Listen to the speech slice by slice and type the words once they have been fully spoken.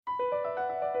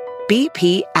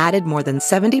BP added more than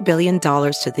 $70 billion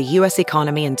to the U.S.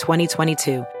 economy in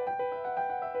 2022.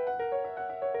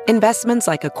 Investments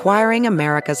like acquiring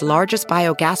America's largest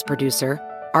biogas producer,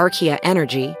 Archaea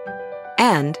Energy,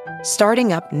 and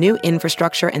starting up new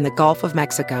infrastructure in the Gulf of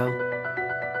Mexico.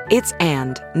 It's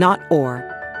and, not or.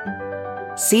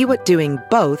 See what doing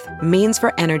both means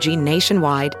for energy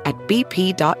nationwide at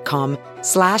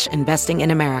bp.com/investing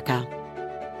in America.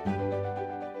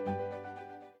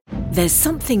 There's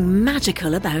something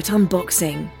magical about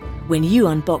unboxing. When you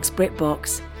unbox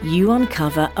BritBox, you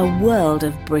uncover a world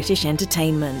of British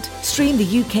entertainment. Stream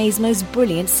the UK's most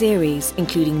brilliant series,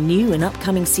 including new and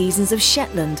upcoming seasons of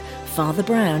Shetland, Father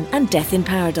Brown and Death in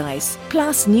Paradise.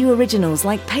 Plus new originals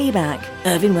like Payback,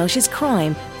 Irving Welsh's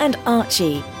Crime and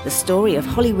Archie, the story of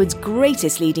Hollywood's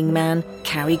greatest leading man,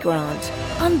 Cary Grant.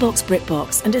 Unbox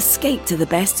BritBox and escape to the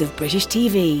best of British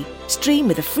TV. Stream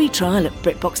with a free trial at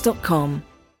BritBox.com.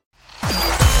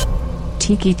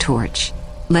 Tiki Torch,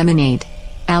 Lemonade,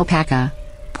 Alpaca,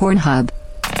 PornHub.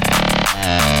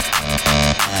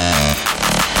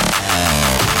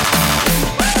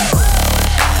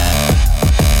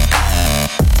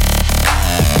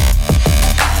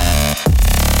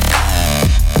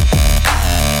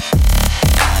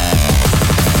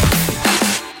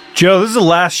 Joe, this is the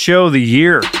last show of the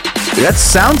year. That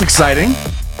sounds exciting.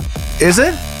 Is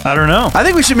it? I don't know. I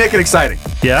think we should make it exciting.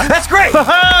 Yeah? That's great!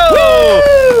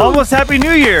 Almost Happy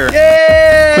New Year!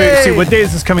 Yay! Wait, see, what day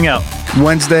is this coming out?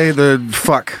 Wednesday, the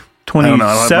 27th? I don't know.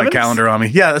 I don't have my calendar on me.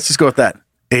 Yeah, let's just go with that.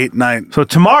 8, 9. So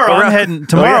tomorrow, I'm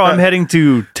heading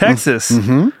to Texas,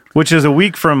 which is a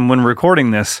week from when we're recording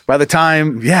this. By the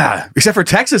time, except for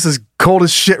Texas is cold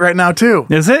as shit right now, too.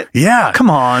 Is it? Yeah.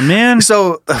 Come on, man.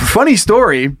 So, funny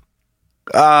story.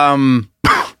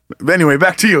 Anyway,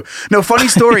 back to you. No, funny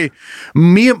story.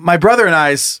 My brother and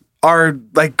I's are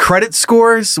like credit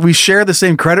scores. We share the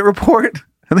same credit report.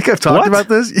 I think I've talked about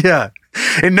this. Yeah.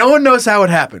 And no one knows how it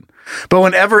happened. But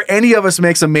whenever any of us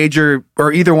makes a major,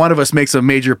 or either one of us makes a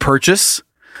major purchase,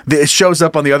 it shows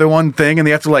up on the other one thing, and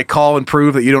they have to like call and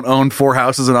prove that you don't own 4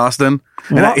 houses in Austin.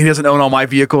 And he doesn't own all my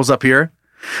vehicles up here.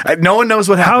 No one knows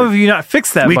what happened. How have you not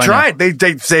fixed that? We tried.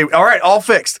 They say, all right, all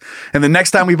fixed. And the next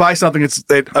time we buy something,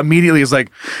 it immediately is like,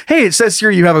 hey, it says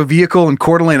here you have a vehicle in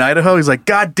Coeur d'Alene, Idaho. He's like,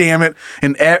 God damn it.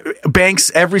 And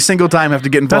banks every single time have to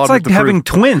get involved. That's like having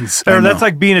twins. Or that's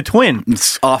like being a twin.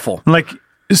 It's awful. Like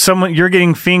you're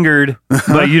getting fingered,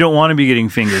 but you don't want to be getting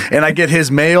fingered. And I get his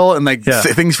mail and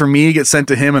things for me get sent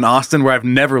to him in Austin where I've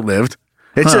never lived.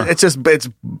 It's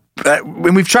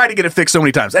when we've tried to get it fixed so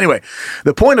many times. Anyway,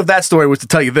 the point of that story was to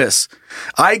tell you this.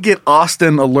 I get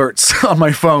Austin alerts on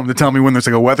my phone to tell me when there's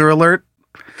like a weather alert.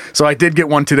 So I did get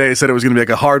one today. It said it was going to be like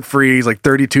a hard freeze, like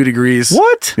 32 degrees.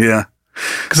 What? Yeah.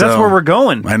 Because that's where we're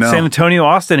going. I know. San Antonio,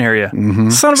 Austin area. Son of a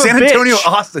bitch. San Antonio,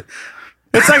 Austin.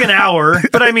 It's like an hour,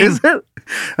 but I mean. Is it?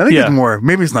 I think it's more.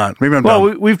 Maybe it's not. Maybe I'm dumb.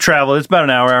 Well, we've traveled. It's about an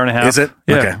hour and a half. Is it?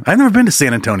 Yeah. Okay. I've never been to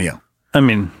San Antonio. I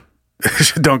mean.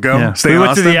 Don't go. Yeah. Stay we in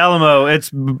went Austin. to the Alamo.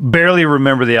 It's barely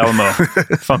remember the Alamo,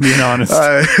 if I'm being honest.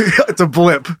 It's a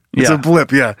blip. It's a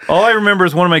blip, yeah. All I remember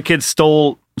is one of my kids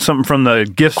stole something from the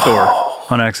gift store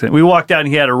on accident. We walked out and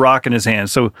he had a rock in his hand.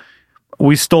 So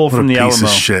we stole from the Alamo. Piece of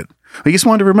shit. He just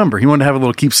wanted to remember. He wanted to have a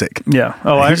little keepsake. Yeah.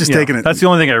 Oh, he's just taking it. That's the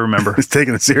only thing I remember. He's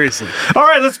taking it seriously. All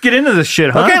right, let's get into this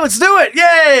shit, huh? Okay, let's do it.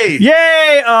 Yay!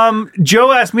 Yay!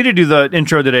 Joe asked me to do the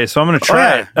intro today, so I'm going to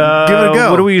try it. Give it a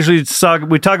go. What do we usually talk?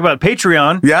 We talk about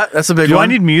Patreon. Yeah, that's a big one. Do one.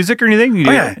 I need music or anything?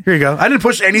 Yeah, here you go. I didn't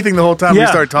push anything the whole time we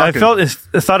started talking. I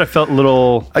thought it felt a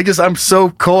little. I'm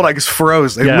so cold. I just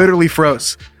froze. I literally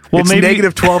froze. Well, it's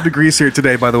negative 12 degrees here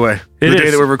today, by the way. The day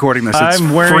that we're recording this. It's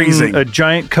I'm wearing freezing. a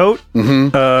giant coat,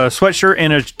 sweatshirt,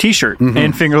 and a t-shirt,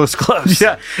 and fingerless gloves.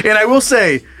 Yeah, and I will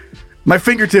say, my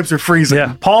fingertips are freezing.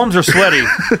 Yeah, palms are sweaty.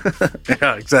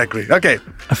 Yeah, exactly. Okay.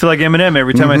 I feel like Eminem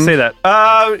every time I say that.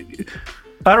 I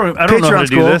don't know how to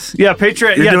do this. Yeah,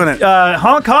 Patreon. You're doing it.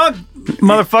 Hong Kong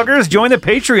motherfuckers, join the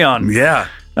Patreon. Yeah.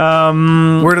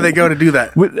 Where do they go to do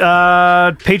that?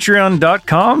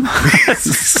 Patreon.com.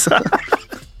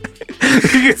 You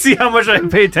can see how much I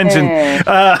pay attention.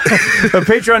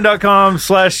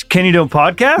 Patreon.com/Kenny Don't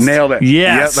Podcast. Nailed it.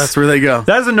 Yes. Yep, that's where they go.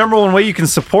 That's the number one way you can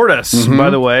support us, by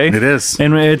the way. It is.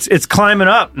 And it's climbing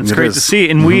up. It's great to see.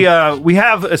 And we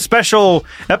have a special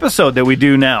episode that we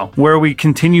do now where we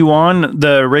continue on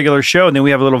the regular show, and then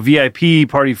we have a little VIP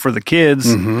party for the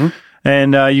kids.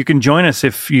 And you can join us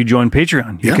if you join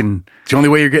Patreon. You can. It's the only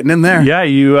way you're getting in there. Yeah,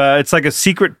 you. It's like a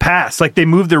secret pass. Like they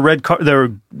moved the red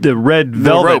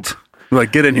velvet. Rope.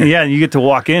 Like, get in here. Yeah, and you get to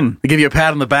walk in. They give you a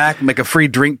pat on the back, make a free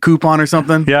drink coupon or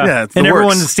something. Yeah, it's and the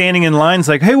everyone's works. standing in lines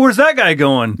like, hey, where's that guy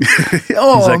going? He's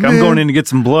Oh, like, I'm man. going in to get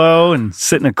some blow and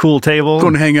sit in a cool table.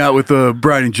 Going to hang out with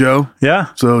Brian and Joe.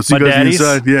 Yeah. So my you guys daddy's.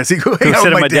 inside. Yeah, so you go hang Go out sit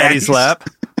with on my daddy's lap.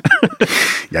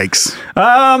 Yikes.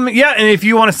 Yeah, and if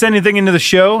you want to send anything into the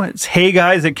show, it's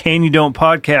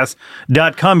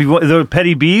heyguys@canyoudon'tpodcast.com. You want the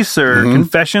petty beefs or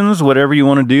confessions, whatever you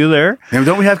want to do there. And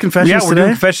don't we have confessions Yeah, we're today?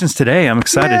 doing confessions today. I'm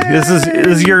excited. This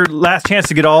is your last chance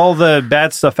to get all the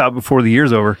bad stuff out before the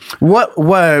year's over. What,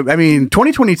 I mean,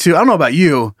 2022, I don't know about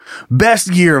you,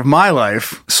 best year of my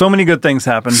life. So many good things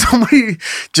happened. So many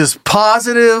just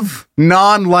positive,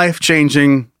 non-life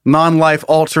changing, non-life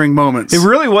altering moments. It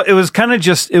really was. It was kind of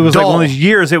just. It was like one of those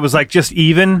years. It was like just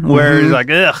even, where it's like,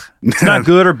 ugh, it's not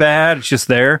good or bad. It's just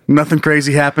there. Nothing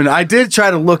crazy happened. I did try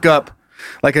to look up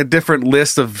like a different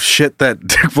list of shit that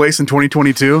took place in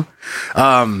 2022.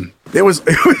 There was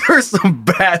some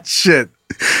bad shit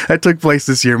that took place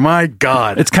this year. My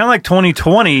God. It's kind of like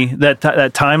 2020, that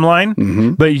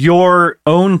timeline, but your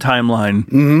own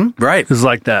timeline Right. is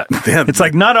like that. Yeah. It's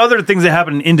like not other things that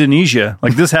happen in Indonesia.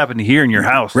 Like this happened here in your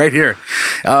house. Right here.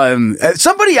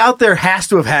 Somebody out there has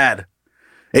to have had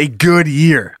a good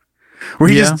year.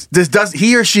 Where he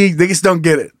he or she, they just don't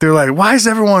get it. They're like, why does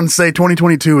everyone say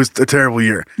 2022 is a terrible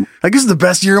year? Like, this is the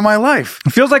best year of my life.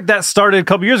 It feels like that started a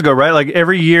couple years ago, right? Like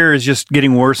every year is just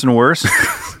getting worse and worse.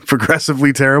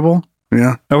 Progressively terrible.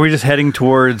 Yeah. Are we just heading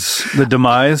towards the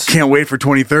demise? Can't wait for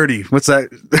 2030. What's that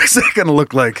going to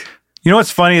look like? You know what's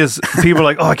funny is people are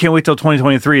like, oh, I can't wait till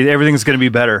 2023. Everything's going to be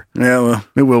better. Yeah, well,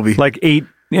 it will be. Like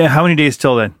how many days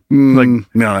till then?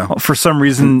 No. For some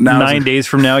reason, 9 days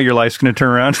from now, your life's going to turn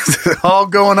around. All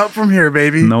going up from here,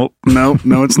 baby. Nope. No,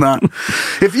 it's not.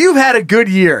 If you've had a good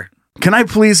year, can I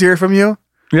please hear from you?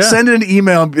 Yeah. Send an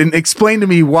email and explain to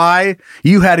me why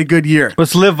you had a good year.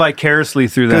 Let's live vicariously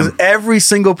through Because them. every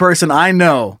single person I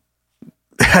know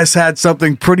has had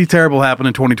something pretty terrible happen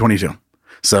in 2022.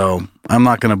 So I'm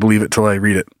not going to believe it till I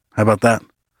read it. How about that?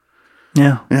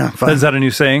 Yeah. Yeah, fine. Is that a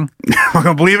new saying? I'm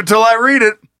going to believe it till I read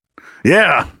it.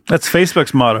 Yeah. That's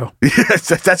Facebook's motto. Yes,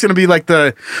 that's going to be like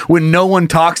when no one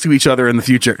talks to each other in the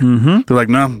future. They're like,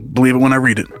 no, believe it when I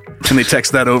read it. And they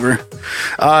text that over.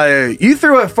 You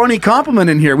threw a funny compliment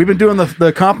in here. We've been doing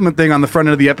the compliment thing on the front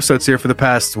end of the episodes here for the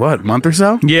past, month or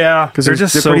so? Yeah. Because they're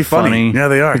just so pretty funny. Yeah,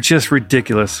 they are. It's just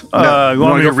ridiculous. No, you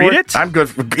want me to go for read it? I'm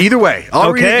good. Either way.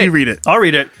 I'll read it, you read it. I'll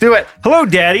read it. Do it. Hello,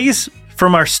 daddies.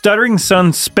 From our stuttering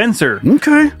son, Spencer.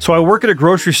 Okay. So I work at a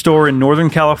grocery store in Northern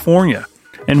California.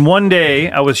 And one day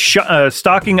I was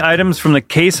stocking items from the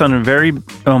case on a very...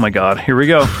 Oh, my God. Here we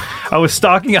go. I was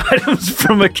stocking items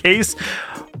from a case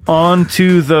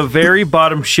onto the very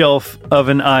bottom shelf of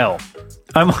an aisle.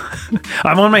 I'm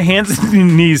on my hands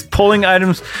and knees pulling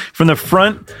items from the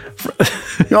front.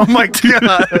 Oh, my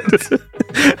God.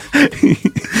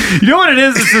 You know what it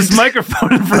is? It's this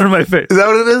microphone in front of my face. Is that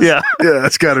what it is? Yeah. Yeah,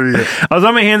 that's got to be it. I was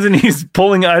on my hands and knees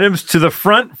pulling items to the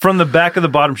front from the back of the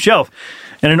bottom shelf.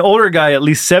 And an older guy, at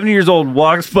least 70 years old,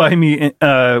 walks by me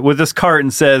with this cart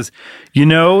and says, you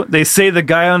know, they say the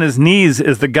guy on his knees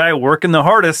is the guy working the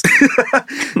hardest.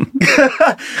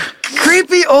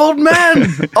 Creepy old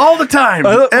men all the time,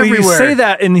 everywhere. You say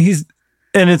that, and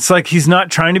it's like he's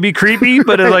not trying to be creepy,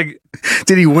 but it like...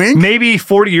 Did he wink? Maybe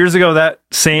 40 years ago that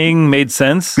saying made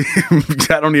sense.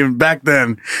 I don't even... Back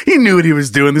then, he knew what he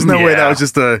was doing. There's no way that was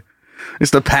just a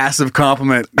passive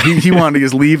compliment. He wanted to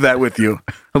just leave that with you.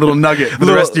 A little nugget for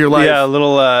the rest of your life. Yeah, a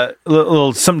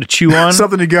little something to chew on.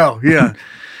 Something to go, yeah.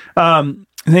 And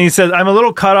then he says, I'm a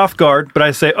little caught off guard, but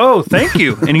I say, oh, thank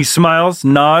you. And he smiles,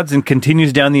 nods, and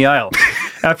continues down the aisle.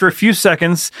 After a few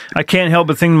seconds, I can't help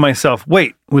but think to myself,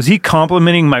 wait, was he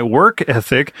complimenting my work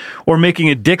ethic or making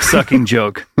a dick-sucking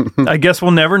joke? I guess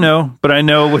we'll never know, but I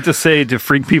know what to say to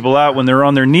freak people out when they're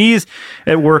on their knees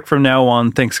at work from now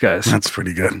on. Thanks, guys. That's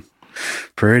pretty good.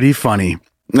 Pretty funny.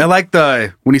 I like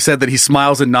when he said that he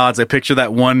smiles and nods. I picture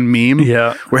that one meme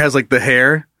where it has like the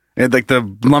hair and like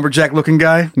the lumberjack looking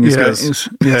guy. And he goes,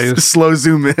 slow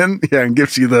zoom in. Yeah, and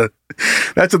gives you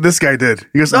that's what this guy did.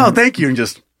 He goes, oh, thank you. And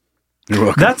just, you're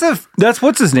welcome. That's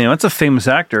what's his name? That's a famous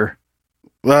actor.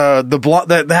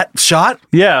 That shot?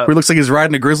 Yeah. Where it looks like he's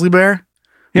riding a grizzly bear.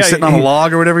 He's sitting on a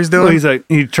log or whatever he's doing. Well, he's like,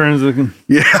 he turns looking.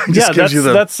 Yeah.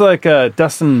 That's like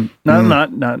Dustin,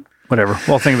 not whatever.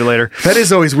 We'll think of it later. That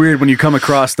is always weird when you come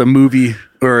across the movie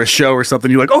or a show or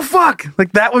something. You're like, oh, fuck.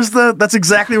 Like that's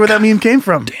exactly where that meme came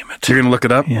from. Damn it. You're going to look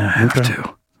it up? Yeah, I have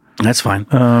to. That's fine.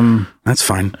 That's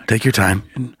fine. Take your time.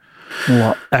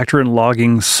 Actor in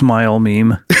logging smile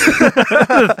meme.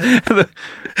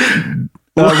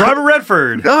 Robert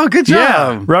Redford. Oh, good job.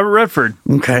 Yeah, Robert Redford.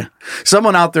 Okay.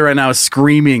 Someone out there right now is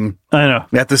screaming I know.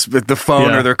 at the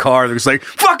phone or their car. They're just like,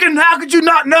 fucking, how could you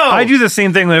not know? I do the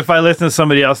same thing if I listen to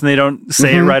somebody else and they don't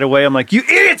say it right away. I'm like, you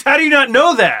idiots, how do you not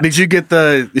know that? Did you get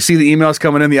you see the emails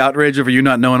coming in, the outrage over you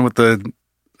not knowing what the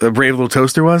Brave Little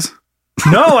Toaster was?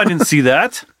 No, I didn't see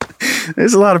that.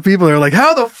 There's a lot of people that are like,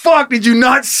 how the fuck did you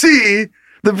not see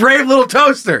the Brave Little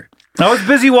Toaster? I was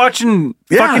busy watching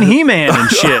fucking He-Man and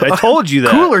shit. I told you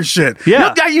that. Cooler shit.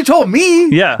 Yeah. You told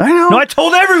me. Yeah. I know. No, I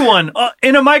told everyone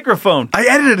in a microphone. I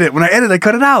edited it. When I edited, I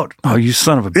cut it out. Oh, you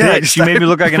son of a bitch. You made me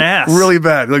look like an ass. Really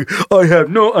bad. Like, I have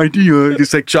no idea.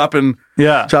 Just like chopping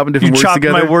different words chop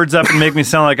together. my words up and make me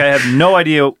sound like I have no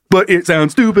idea. But it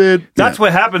sounds stupid. That's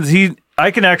what happens.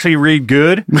 I can actually read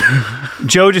good.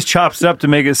 Joe just chops it up to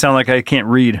make it sound like I can't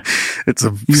read. It's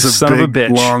a son big, of a bitch.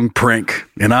 long prank,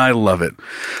 and I love it.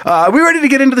 Are we ready to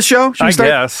get into the show? Should we I start?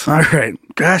 guess. All right.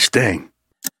 Gosh dang.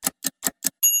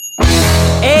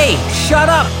 Hey, shut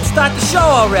up. Start the show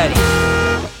already.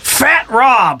 Fat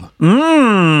Rob.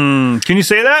 Can you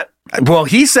say that? Well,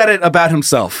 he said it about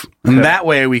himself, and that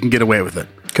way we can get away with it.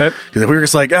 Okay. Because we were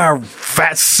just like,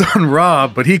 fat son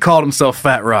Rob, but he called himself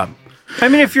Fat Rob. I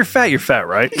mean, if you're fat,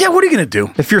 right? Yeah, what are you going to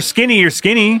do? If you're skinny, you're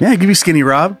skinny. Yeah, give me Skinny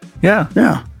Rob. Yeah.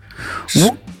 Yeah.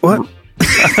 What?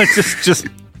 just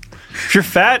if you're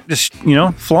fat, just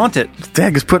flaunt it.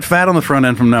 Dad, just put fat on the front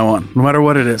end from now on, no matter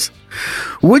what it is.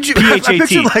 Would you? PHAT. I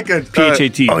picture like a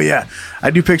PHAT. Oh yeah,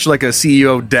 I do picture like a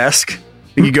CEO desk.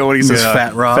 And you go and he says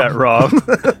Fat Rob. Fat Rob.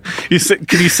 Can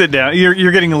you sit down?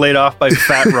 You're getting laid off by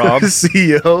Fat Rob.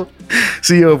 CEO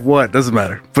of what? Doesn't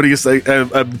matter. But he gets like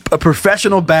a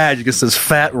professional badge. It just says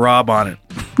Fat Rob on it.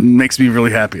 Makes me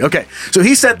really happy. Okay, so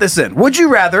he sent this in. Would you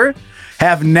rather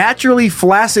have naturally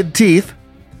flaccid teeth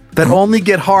that only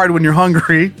get hard when you're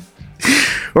hungry,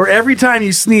 or every time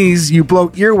you sneeze, you blow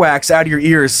earwax out of your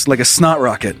ears like a snot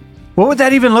rocket? What would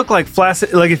that even look like?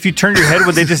 Flaccid? Like if you turned your head,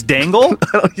 would they just dangle?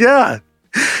 Yeah.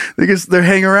 They're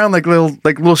hanging around like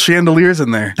little chandeliers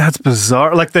in there. That's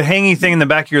bizarre. Like the hanging thing in the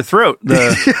back of your throat.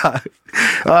 Yeah.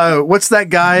 What's that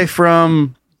guy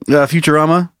from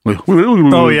Futurama?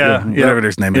 Oh yeah, whatever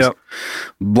his name is,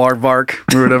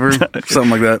 Blarvark or whatever,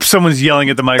 something like that. Someone's yelling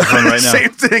at the microphone right now.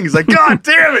 Same thing. He's like, God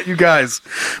damn it, you guys,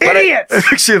 idiots!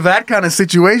 Actually, that kind of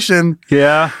situation.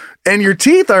 Yeah, and your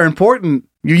teeth are important.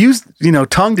 You use,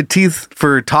 tongue to teeth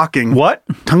for talking. What?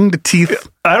 Tongue to teeth.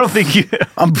 I don't think you...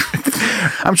 I'm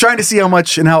trying to see how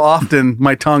much and how often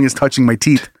my tongue is touching my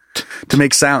teeth to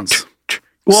make sounds.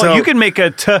 Well, you can make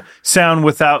a t sound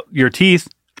without your teeth.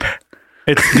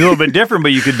 It's a little bit different,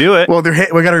 but you could do it. Well, we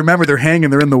got to remember they're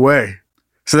hanging. They're in the way.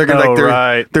 So they're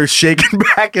gonna they're shaking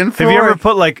back and forth. Have you ever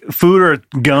put like food or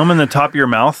gum in the top of your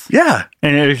mouth? Yeah.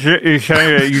 And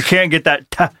you can't get that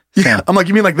t sound. I'm like,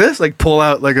 you mean like this? Like pull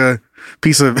out like a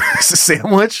piece of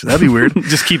sandwich? That'd be weird.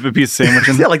 Just keep a piece of sandwich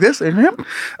in there. Yeah, like this.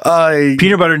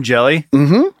 Peanut butter and jelly.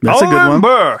 Mm-hmm. That's a good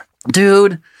one.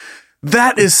 Dude,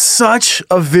 that is such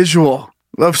a visual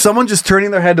of someone just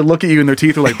turning their head to look at you and their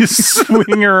teeth are like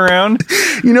swinging around.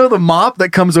 You know the mop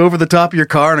that comes over the top of your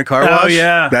car in a car wash? Oh,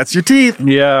 yeah. That's your teeth.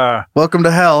 Yeah. Welcome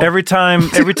to hell. Every time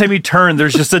you turn,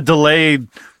 there's just a delayed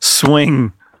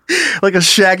swing. Like a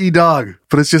shaggy dog,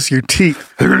 but it's just your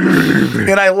teeth.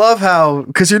 And I love how,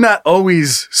 because you're not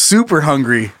always super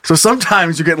hungry, so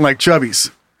sometimes you're getting like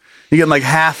chubbies. You're getting like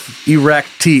half erect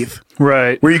teeth.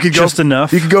 Right. Where you could go just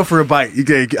enough. You could go for a bite.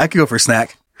 I could go for a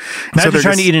snack. Imagine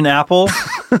trying to eat an apple.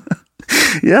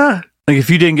 Yeah. Like if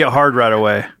you didn't get hard right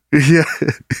away. Yeah.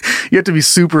 You have to be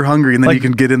super hungry and then you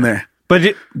can get in there.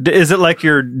 But is it like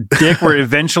your dick where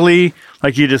eventually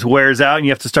like you just wears out and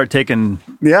you have to start taking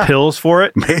pills for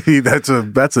it? Maybe that's a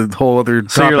whole other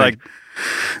topic. So you're like,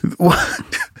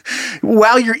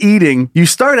 while you're eating, you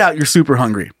start out, you're super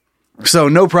hungry. So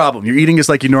no problem. You're eating just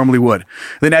like you normally would.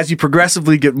 Then as you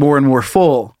progressively get more and more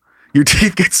full, your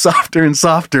teeth get softer and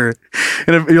softer.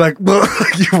 And you're like, well,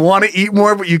 you want to eat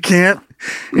more, but you can't.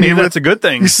 Maybe that's a good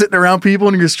thing. You're sitting around people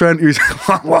and you're just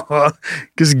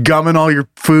gumming all your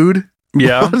food.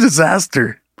 Yeah. What a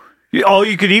disaster. All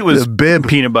you could eat was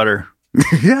peanut butter.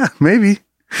 Yeah, maybe.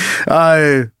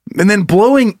 And then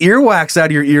blowing earwax out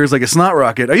of your ears like a snot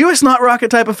rocket. Are you a snot rocket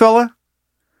type of fella?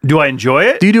 Do I enjoy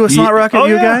it? Do you do a snot rocket, guy?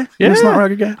 Yeah. You a snot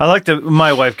rocket guy? I like to.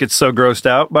 My wife gets so grossed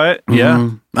out by it.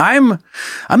 Mm-hmm. Yeah.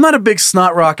 I'm not a big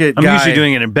snot rocket guy. I'm usually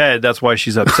doing it in bed. That's why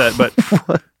she's upset. But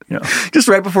just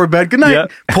right before bed. Good night. Yeah.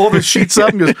 Pull the sheets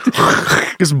up and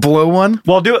just blow one.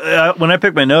 Well, when I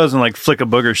pick my nose and like flick a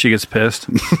booger, she gets pissed.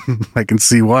 I can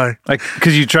see why. Like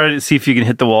because you try to see if you can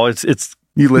hit the wall. It's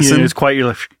you listen. It's quiet.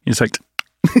 You're just like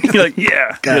You're like,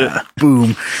 yeah.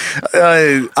 Boom.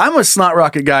 I'm a snot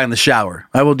rocket guy in the shower.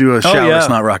 I will do a shower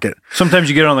snot rocket. Sometimes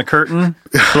you get it on the curtain,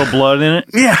 little blood in it.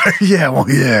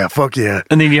 Yeah. Fuck yeah.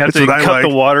 And then you have to cut the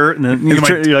water, and then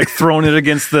you're like throwing it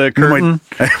against the curtain.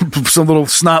 Some little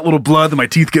snot, little blood, then my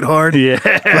teeth get hard. Yeah.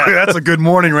 That's a good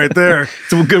morning right there.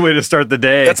 It's a good way to start the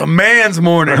day. That's a man's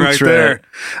morning right there.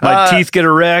 My teeth get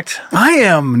erect. I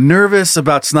am nervous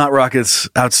about snot rockets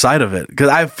outside of it because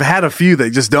I've had a few that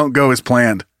just don't go as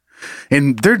planned.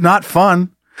 And they're not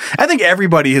fun. I think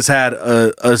everybody has had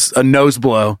a nose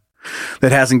blow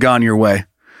that hasn't gone your way,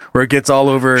 where it gets all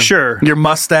over your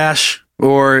mustache,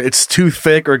 or it's too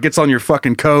thick, or it gets on your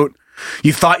fucking coat.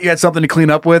 You thought you had something to clean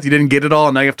up with, you didn't get it all,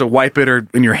 and now you have to wipe it or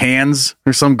in your hands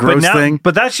or some gross thing.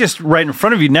 But that's just right in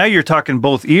front of you. Now you're talking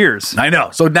both ears. I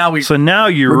know. So now we're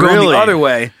going the other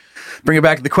way. Bring it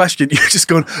back to the question. You're just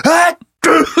going, and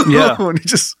you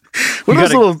just what are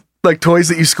those little like toys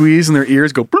that you squeeze and their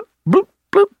ears go bloop, bloop,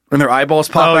 bloop, and their eyeballs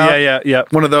pop out? Yeah.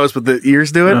 One of those, but the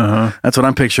ears do it. That's what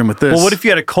I'm picturing with this. Well, what if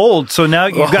you had a cold? So now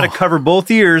you've got to cover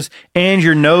both ears, and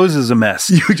your nose is a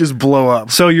mess. You just blow up.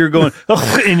 So you're going,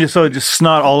 so just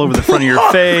snot all over the front of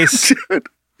your face. Dude.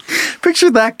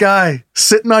 Picture that guy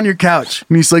sitting on your couch,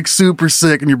 and he's like super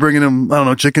sick, and you're bringing him, I don't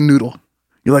know, chicken noodle.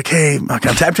 You're like, hey,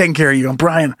 I'm taking care of you. I'm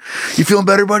Brian. You feeling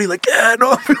better, buddy? Like, yeah,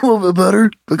 no, I feel a little bit better.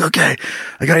 Like, okay,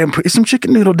 I got him put some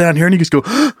chicken noodle down here, and you just go,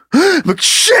 look,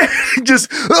 shit,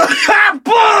 just,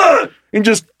 and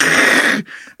just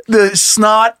the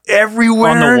snot everywhere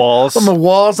on the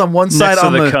walls, on one side,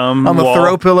 on the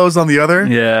throw pillows on the other.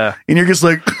 Yeah, and you're just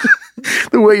like,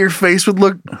 the way your face would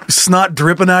look, snot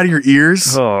dripping out of your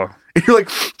ears. Oh, and you're like,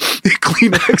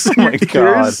 Kleenex in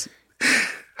your ears.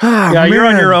 Oh, yeah, you're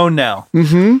on your own now.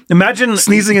 Mm-hmm. Imagine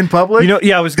sneezing in public.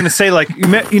 I was going to say, like,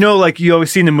 like you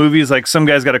always see in the movies, like some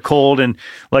guy's got a cold and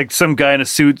like some guy in a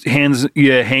suit hands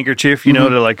you a handkerchief,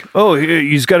 to like, oh,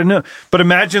 he's got to know. But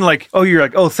imagine like, oh, you're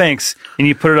like, oh, thanks. And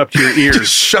you put it up to your ears.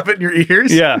 Just shove it in your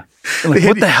ears. Yeah. Like,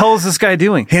 what the hell is this guy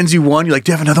doing? Hands you one. You're like,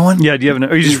 do you have another one? Yeah. Do you have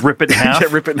another? Or you just rip it in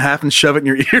half? Rip it in half and shove it in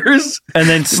your ears. And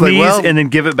then sneeze and then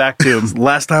give it back to him.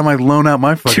 Last time I loaned out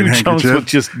my fucking handkerchief. 2 chunks with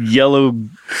just yellow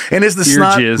And is the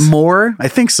snot more? I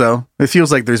think so. It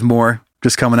feels like there's more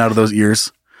just coming out of those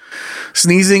ears.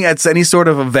 Sneezing at any sort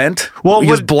of event, you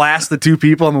just blast the 2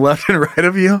 people on the left and right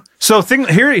of you. So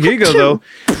here you go though.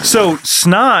 So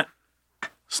snot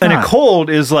and a cold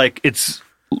is like it's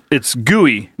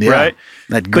gooey, right?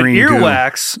 That green but goo.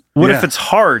 Earwax, what if it's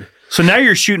hard? So now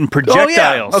you're shooting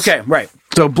projectiles. Oh, yeah. Okay, right.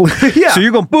 So So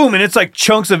you're going boom, and it's like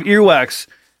chunks of earwax.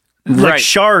 Like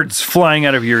shards flying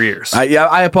out of your ears.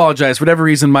 I apologize. For whatever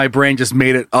reason, my brain just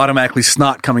made it automatically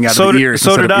snot coming out of the ears.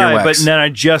 So did I, earwax. but then I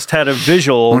just had a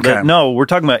visual that, no, we're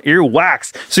talking about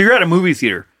earwax. So you're at a movie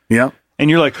theater. Yeah. And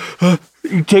you're like,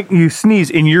 you sneeze,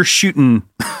 and you're shooting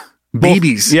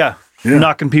babies. Yeah.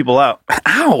 Knocking people out.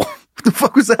 Ow. What the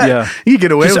fuck was that? Yeah. You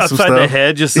get away just with some upside stuff. the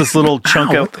head, just this little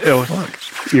chunk of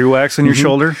earwax on your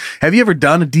shoulder. Have you ever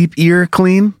done a deep ear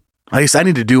clean? I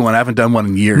need to do one. I haven't done one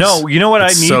in years. No, you know what I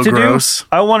need to do?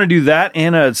 I want to do that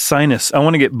and a sinus. I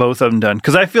want to get both of them done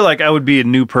because I feel like I would be a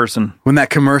new person. When that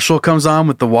commercial comes on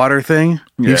with the water thing,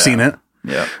 you've seen it.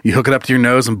 Yeah. You hook it up to your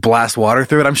nose and blast water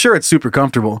through it. I'm sure it's super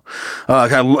comfortable.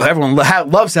 Everyone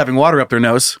loves having water up their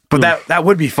nose, but that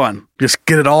would be fun. Just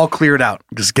get it all cleared out.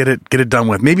 Just get it done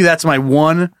with. Maybe that's my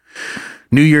one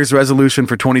New Year's resolution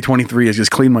for 2023 is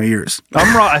just clean my ears.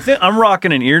 I think I'm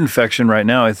rocking an ear infection right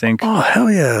now. I think. Oh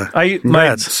hell yeah!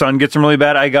 My son gets them really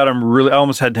bad. I got them I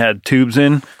almost had tubes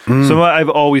in. So I've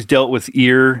always dealt with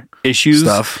ear issues.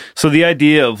 So the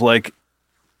idea of like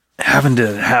having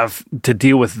to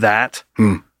deal with that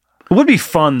would be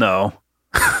fun though.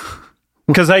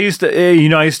 Because I used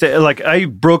to like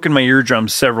I've broken my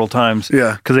eardrums several times.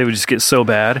 Yeah. Because they would just get so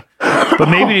bad. But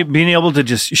maybe being able to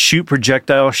just shoot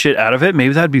projectile shit out of it,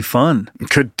 maybe that'd be fun. You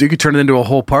could turn it into a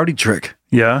whole party trick.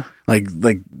 Yeah. Like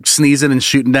sneezing and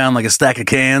shooting down like a stack of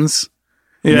cans.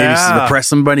 Yeah. Maybe impress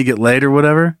somebody, get laid or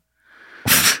whatever.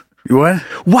 What?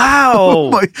 Wow.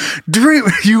 Oh my dream.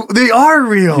 They are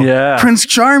real. Yeah. Prince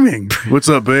Charming. What's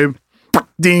up, babe?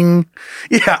 Ding.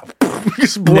 Yeah.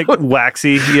 Just Nick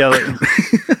Waxy. Yeah.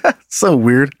 So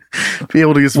weird. Be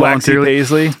able to just voluntarily.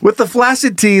 Paisley. With the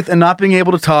flaccid teeth and not being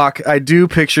able to talk, I do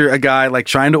picture a guy like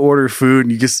trying to order food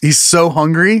and he's so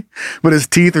hungry, but his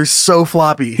teeth are so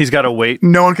floppy. He's got to wait.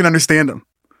 No one can understand him.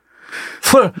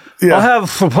 Yeah. I'll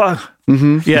have.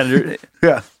 Yeah.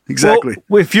 Yeah. Exactly.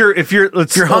 Well, if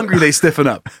you're hungry, they stiffen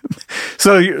up.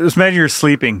 So just imagine you're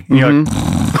sleeping. And you're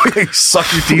like, you suck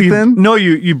your teeth in. No,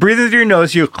 you breathe into your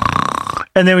nose.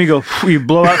 And then you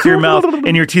blow out through your mouth,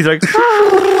 and your teeth are like.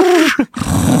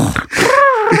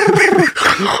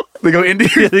 They go into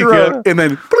your throat and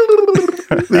then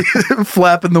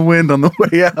flap in the wind on the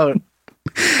way out.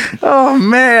 Oh,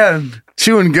 man.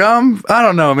 Chewing gum? I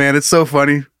don't know, man. It's so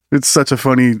funny. It's such a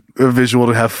funny visual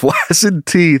to have flaccid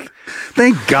teeth.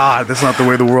 Thank God that's not the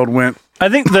way the world went. I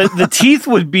think the teeth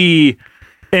would be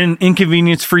an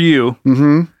inconvenience for you.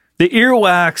 Mm-hmm. The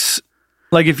earwax,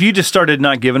 like if you just started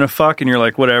not giving a fuck and you're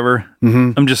like, whatever,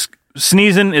 I'm just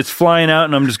sneezing, it's flying out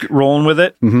and I'm just rolling with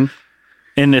it. Mm-hmm.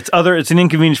 And it's an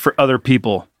inconvenience for other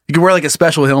people. You can wear like a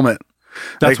special helmet.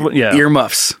 That's like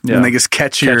earmuffs, and they just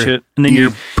catch it, and then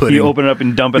you open it up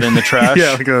and dump it in the trash.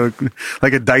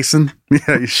 like a Dyson.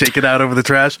 Yeah, you shake it out over the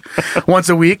trash once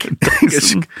a week.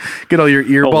 Get all your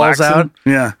ear balls out.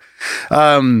 Yeah,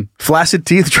 flaccid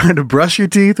teeth. Trying to brush your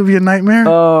teeth would be a nightmare.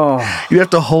 Oh, you have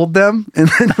to hold them and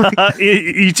then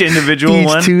each individual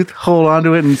one tooth, hold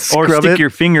onto it and scrub it, or stick your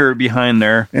finger behind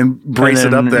there and brace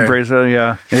it up there. Brace it,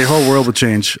 yeah. Your whole world will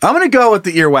change. I'm gonna go with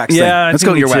the earwax thing. Let's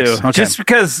go earwax. Okay. Just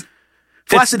because.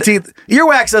 Flaccid teeth,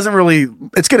 earwax doesn't really,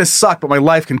 it's going to suck, but my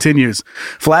life continues.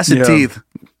 Flaccid teeth,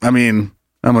 I mean,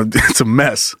 it's a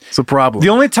mess. It's a problem. The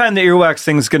only time the earwax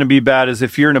thing is going to be bad is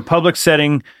if you're in a public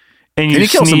setting and you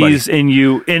sneeze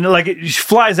and like it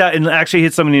flies out and actually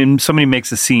hits somebody and somebody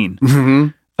makes a scene. Mm-hmm.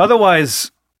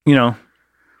 Otherwise,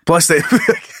 Plus,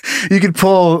 you could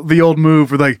pull the old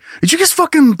move where like, did you just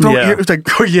fucking throw ear? It's like,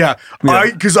 oh yeah,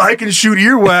 because I can shoot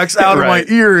earwax out of my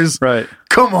ears. Right.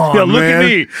 Come on, look man. At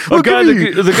me.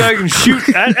 The guy can shoot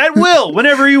at will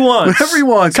whenever he wants. Whenever he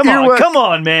wants. Come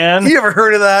on, man. You ever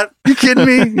heard of that? You kidding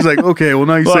me? He's like, okay, well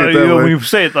now you say it that way. When you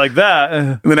say it like that,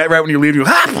 and then right when you leave, you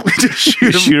go, just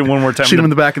shoot him. Shoot him one more time. Shoot him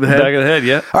in the back of the head. Back of the head,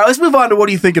 yeah. All right, let's move on to what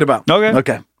are you thinking about?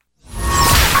 Okay.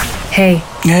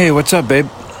 Hey, what's up, babe?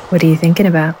 what are you thinking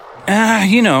about?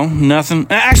 Nothing.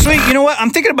 Actually, you know what? I'm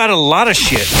thinking about a lot of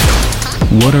shit.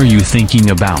 What are you thinking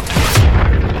about?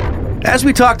 As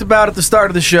we talked about at the start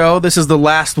of the show, this is the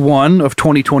last one of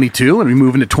 2022, and we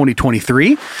move into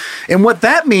 2023. And what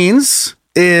that means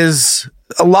is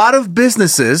a lot of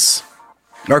businesses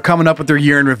are coming up with their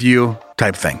year in review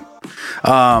type thing.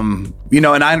 And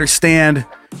I understand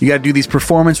you got to do these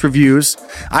performance reviews.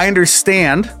 I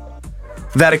understand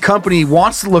that a company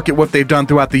wants to look at what they've done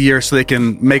throughout the year so they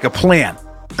can make a plan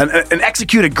and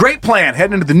execute a great plan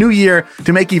heading into the new year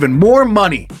to make even more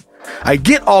money. I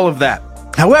get all of that.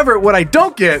 However, what I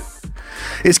don't get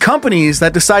is companies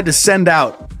that decide to send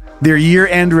out their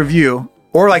year-end review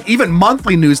or like even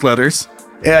monthly newsletters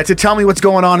to tell me what's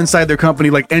going on inside their company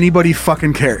like anybody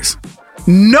fucking cares.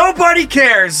 Nobody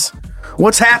cares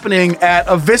what's happening at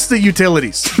Avista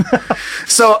Utilities.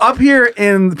 So up here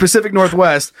in the Pacific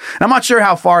Northwest, I'm not sure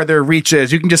how far their reach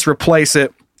is. You can just replace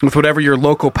it with whatever your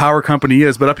local power company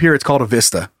is, but up here it's called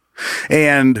Avista.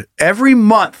 And every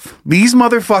month, these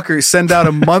motherfuckers send out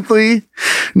a monthly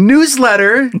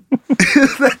newsletter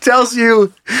that tells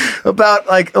you about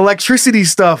like electricity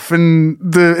stuff and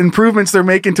the improvements they're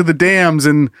making to the dams,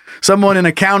 and someone in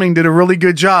accounting did a really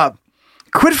good job.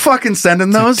 Quit fucking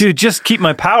sending those. Dude, just keep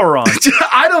my power on.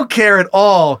 I don't care at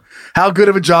all how good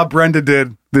of a job Brenda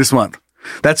did this month.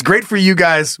 That's great for you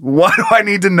guys. What do I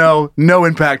need to know? No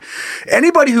impact.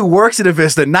 Anybody who works at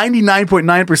Avista,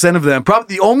 99.9% of them,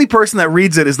 probably the only person that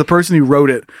reads it is the person who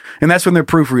wrote it. And that's when they're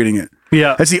proofreading it.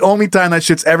 Yeah. That's the only time that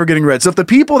shit's ever getting read. So if the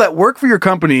people that work for your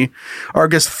company are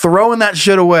just throwing that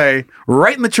shit away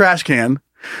right in the trash can,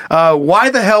 why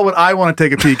the hell would I want to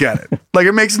take a peek at it? Like,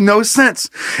 it makes no sense.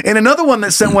 And another one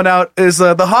that sent one out is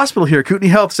the hospital here. Kootenai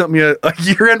Health sent me a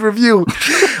year-end review.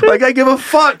 Like, I give a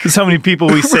fuck. Because how many people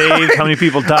we saved, how many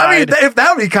people died. I mean, if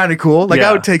that would be kind of cool, like,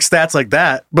 I would take stats like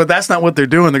that. But that's not what they're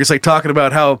doing. They're just, like, talking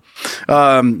about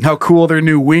how cool their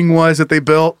new wing was that they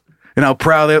built and how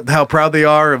proud they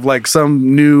are of, like,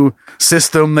 some new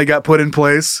system they got put in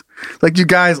place. Like, you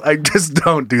guys, I just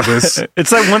don't do this.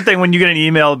 It's like one thing when you get an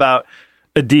email about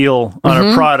a deal on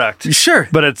a product. Sure.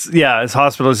 But as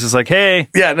hospitals, it's just like, hey.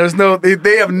 Yeah,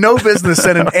 they have no business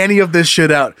sending any of this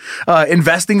shit out.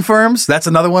 Investing firms, that's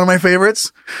another one of my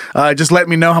favorites. Just let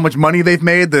me know how much money they've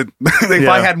made. That if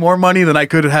I had more money, then I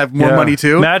could have more money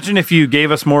too. Imagine if you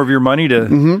gave us more of your money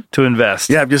to invest.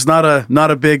 Yeah, I'm just not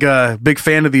a big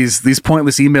fan of these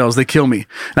pointless emails. They kill me.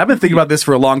 And I've been thinking about this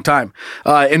for a long time.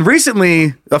 And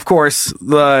recently, of course,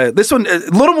 this one a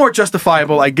little more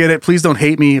justifiable. I get it. Please don't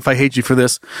hate me if I hate you for this.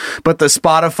 But the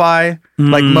Spotify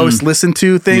like most listened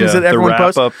to things that everyone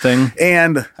posts. The wrap-up thing.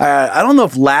 And I don't know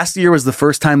if last year was the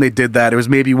first time they did that. It was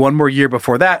maybe one more year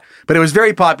before that. But it was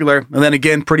very popular. And then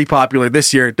again, pretty popular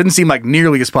this year. It didn't seem like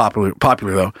nearly as popular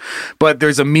though. But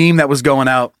there's a meme that was going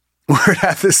out where it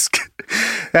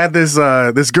had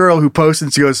this girl who posted,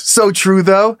 and she goes, "So true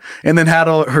though," and then had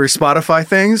all her Spotify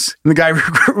things. And the guy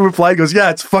replied, goes, "Yeah,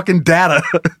 it's fucking data."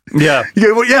 Yeah. You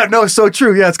go, well, yeah, no, it's so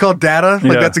true. Yeah, it's called data. Like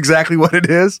Yeah. that's exactly what it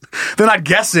is. They're not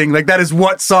guessing. Like that is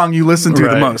what song you listen to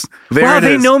the most. There Wow, it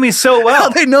they is. know me so well. Wow,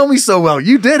 they know me so well.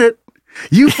 You did it.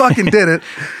 You fucking did it.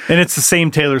 And it's the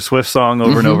same Taylor Swift song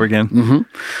over and over again.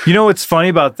 Mm-hmm. You know what's funny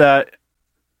about that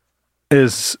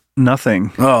is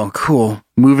nothing. Oh, cool.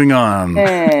 Moving on.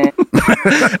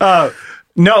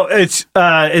 No,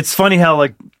 it's funny how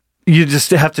like you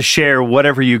just have to share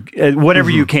whatever you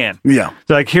can. Yeah.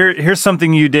 So, like here's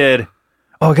something you did.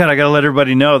 Oh God, I gotta let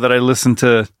everybody know that I listen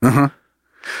to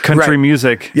country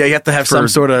music. Yeah, you have to have some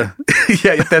sort of you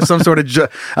have to have some sort of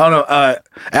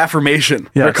affirmation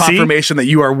or confirmation that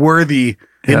you are worthy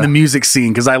in the music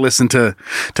scene because I listen to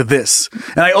this.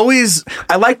 And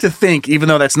I like to think, even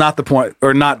though that's not the point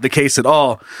or not the case at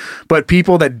all, but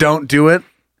people that don't do it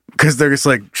because they're just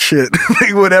like shit,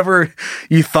 like whatever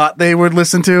you thought they would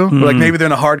listen to, like maybe they're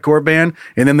in a hardcore band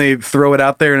and then they throw it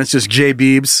out there and it's just J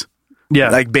Beebs. Yeah.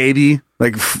 Like Baby,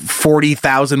 like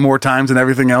 40,000 more times than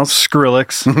everything else.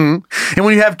 Skrillex. Mm-hmm. And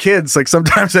when you have kids, like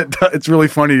sometimes it's really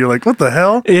funny. You're like, what the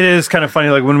hell? It is kind of funny.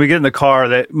 Like when we get in the car,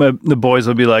 the boys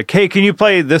will be like, hey, can you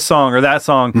play this song or that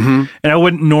song? And I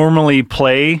wouldn't normally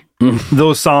play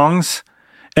those songs.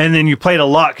 And then you play it a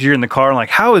lot because you're in the car and like,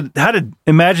 how did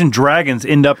Imagine Dragons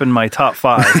end up in my top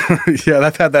 5? Yeah,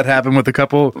 I've had that happen with a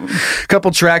couple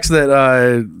tracks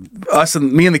that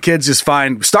me and the kids just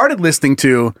started listening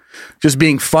to just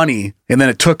being funny, and then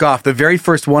it took off. The very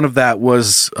first one of that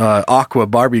was Aqua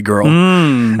Barbie Girl.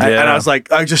 And I was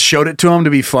like, I just showed it to them to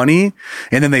be funny,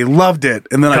 and then they loved it.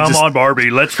 And then Come on, Barbie,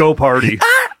 let's go party.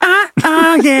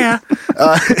 Yeah.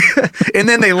 And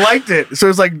then they liked it. So it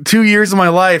was like 2 years of my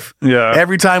life. Yeah.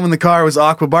 Every time in the car was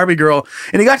Aqua Barbie Girl.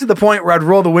 And it got to the point where I'd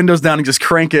roll the windows down and just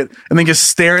crank it and then just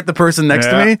stare at the person next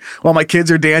to me while my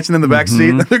kids are dancing in the back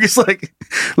seat. They're just like,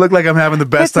 look like I'm having the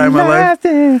best time of my life.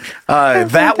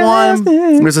 That one,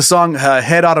 there's a song,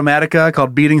 Head Automatica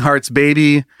called Beating Hearts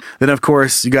Baby. Then, of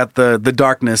course, you got the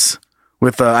Darkness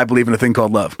with I Believe in a Thing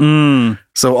Called Love.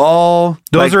 So all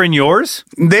those are in yours?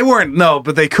 They weren't, no,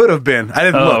 but they could have been. I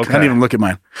didn't look. Okay. I didn't even look at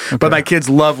mine. Okay. But my kids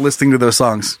love listening to those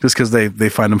songs just because they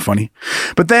find them funny.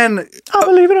 But then I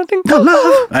Believe in a Thing Called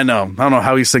Love. I know. I don't know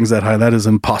how he sings that high. That is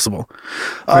impossible.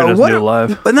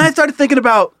 Live. And then I started thinking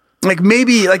about like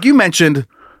maybe like you mentioned,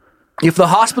 if the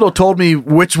hospital told me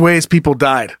which ways people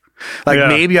died, like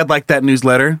maybe I'd like that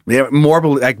newsletter. Yeah,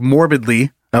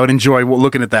 morbidly. I would enjoy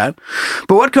looking at that.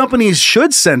 But what companies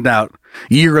should send out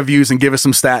year reviews and give us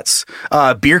some stats?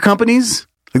 Beer companies?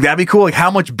 Like that'd be cool. Like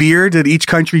how much beer did each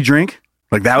country drink?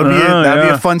 Like that would be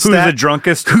a fun stat. Who's the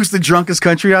drunkest? Who's the drunkest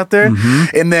country out there?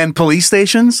 And then police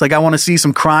stations. Like I want to see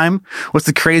some crime. What's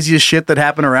the craziest shit that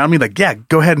happened around me? Like, yeah,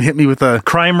 go ahead and hit me with a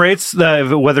crime rates,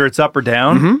 whether it's up or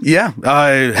down. Yeah.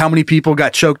 How many people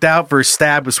got choked out versus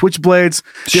stabbed with switchblades,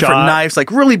 different knives? Like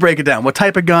really break it down. What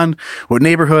type of gun? What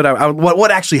neighborhood?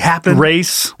 What actually happened?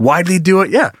 Race? Why did they do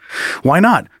it? Yeah. Why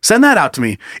not? Send that out to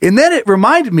me. And then it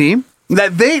reminded me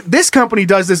that this company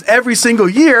does this every single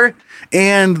year,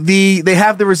 and they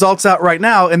have the results out right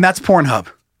now, and that's PornHub.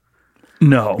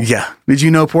 No. Yeah. Did you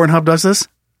know PornHub does this?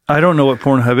 I don't know what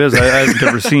PornHub is. I've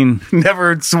never seen.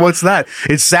 Never. So what's that?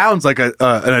 It sounds like an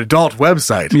adult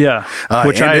website. Yeah.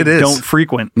 Which I don't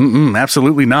frequent.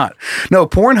 Absolutely not. No,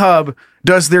 PornHub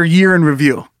does their year in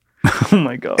review. Oh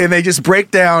my God. And they just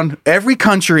break down every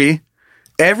country,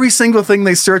 every single thing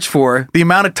they search for, the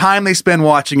amount of time they spend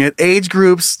watching it, age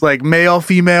groups, like male,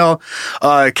 female,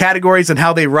 categories, and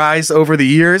how they rise over the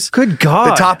years. Good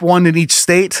God. The top one in each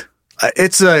state.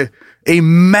 It's a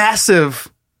massive...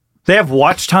 They have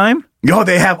watch time? Oh,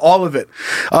 they have all of it.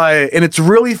 And it's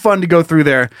really fun to go through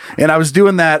there. And I was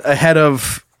doing that ahead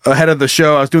of the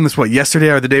show. I was doing this, yesterday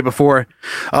or the day before?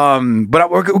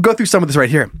 But we'll go through some of this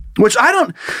right here, which I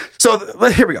don't... So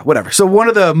here we go, whatever. So one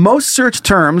of the most searched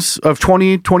terms of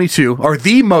 2022, or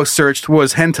the most searched,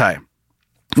 was hentai,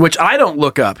 which I don't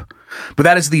look up, but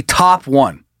that is the top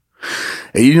one.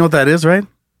 You know what that is, right?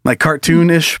 Like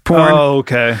cartoonish porn. Oh,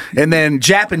 okay. And then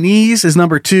Japanese is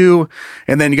number 2.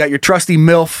 And then you got your trusty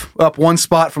MILF up one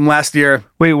spot from last year.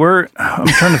 Wait, I'm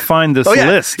trying to find this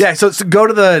list. Yeah, so go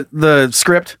to the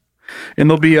script, and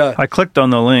there'll be a... I clicked on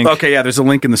the link. Okay, yeah, there's a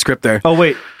link in the script there. Oh,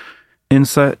 wait.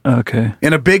 Inside, okay.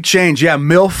 And a big change,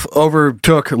 MILF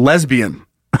overtook lesbian.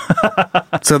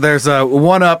 So there's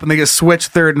one up, and they get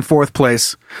switched 3rd and 4th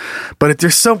place. But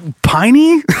they're so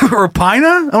piney or pina.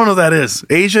 I don't know what that is.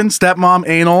 Asian, stepmom,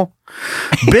 anal,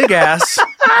 big ass,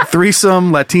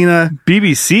 threesome, Latina,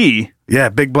 BBC. Yeah,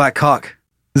 big black cock.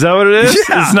 Is that what it is?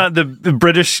 Yeah. It's not the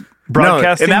British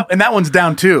broadcasting? No, and that one's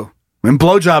down 2. And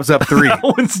blowjob's up 3. That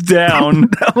one's down.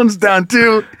 That one's down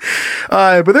 2.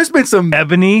 But there's been some...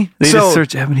 Ebony? They just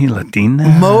search Ebony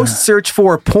Latina? Most search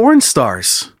for porn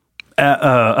stars.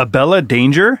 Abella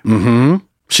Danger? Mm-hmm.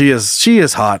 She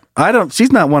is hot.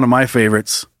 She's not one of my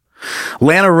favorites.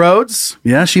 Lana Rhodes,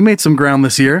 yeah, she made some ground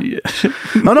this year. Yeah.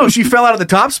 Oh no, she fell out of the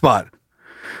top spot.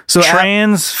 So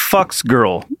trans fucks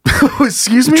girl.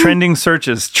 Excuse me? Trending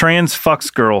searches. Trans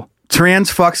fucks girl.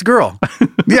 Trans fucks girl.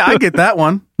 Yeah, I get that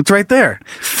one. It's right there.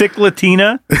 Thick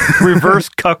Latina. Reverse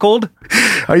cuckold.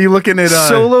 Are you looking at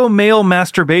solo male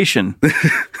masturbation?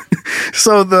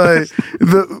 So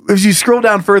as you scroll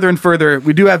down further and further,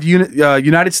 we do have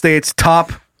United States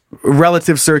top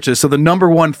relative searches. So the number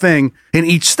one thing in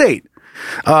each state.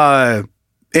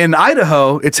 In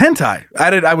Idaho, it's hentai.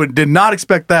 I did not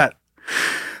expect that.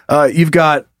 You've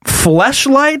got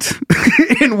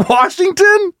Fleshlight in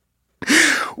Washington.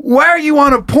 Why are you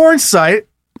on a porn site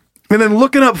and then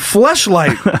looking up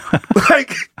Fleshlight?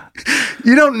 Like,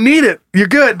 you don't need it. You're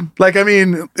good. Like, I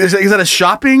mean, is that a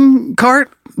shopping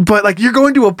cart? But like, you're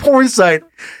going to a porn site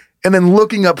and then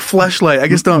looking up Fleshlight. I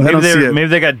just don't. I don't see it. Maybe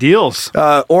they got deals.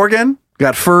 Oregon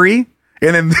got furry,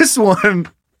 and then this one,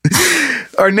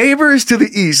 our neighbors to the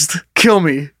east kill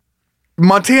me.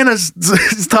 Montana's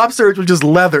top search was just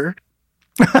leather.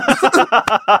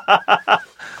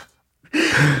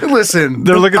 Listen,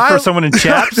 they're looking for someone in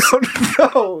chaps.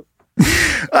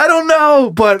 I don't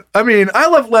know, but I mean, I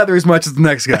love leather as much as the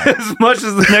next guy. As much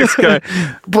as the next guy.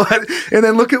 And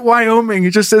then look at Wyoming.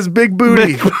 It just says big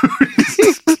booty.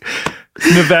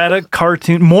 Nevada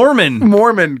cartoon.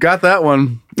 Mormon. Got that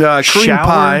one. Cream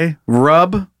pie,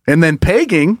 rub, and then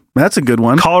pegging. That's a good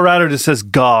one. Colorado just says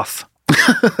goth.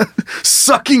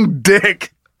 Sucking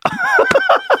dick.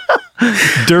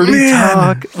 Dirty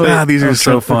talk. Wait, these are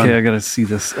so fun. Okay, I gotta see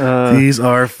this. These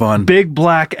are fun. Big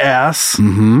black ass.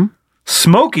 Mm-hmm.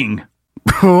 Smoking.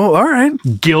 Oh, all right.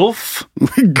 Gilf.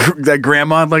 That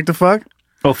grandma'd like to fuck?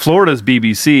 Oh, Florida's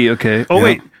BBC. Okay. Oh, yeah.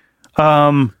 Wait.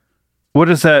 What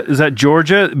is that? Is that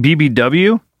Georgia?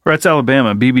 BBW? Or that's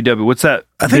Alabama? BBW. What's that?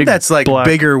 I think that's like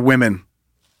bigger women.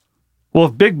 Well,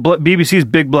 if BBC's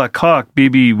Big Black Cock,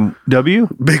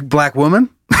 BBW? Big Black Woman?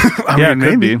 It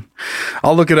could be.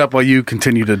 I'll look it up while you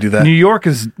continue to do that. New York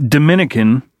is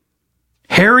Dominican.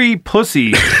 Hairy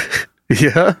pussy.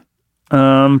 Yeah.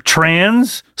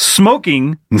 Trans.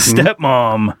 Smoking.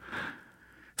 Stepmom.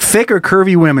 Thick or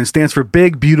curvy women stands for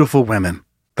big, beautiful women.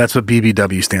 That's what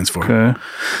BBW stands for. Okay.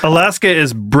 Alaska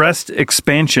is breast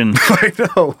expansion. I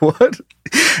know. What?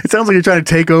 It sounds like you're trying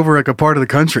to take over like a part of the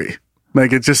country.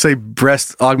 Like, it just say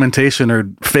breast augmentation or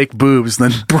fake boobs,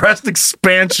 then breast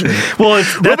expansion. Well,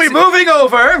 we'll be moving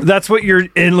over. That's what you're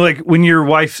in. Like, when your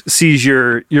wife sees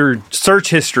your search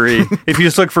history, if you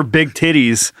just look for big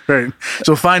titties, right,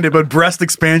 she'll find it. But breast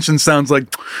expansion sounds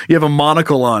like you have a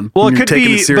monocle on. Well, it could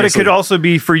be, but it could also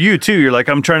be for you too. You're like,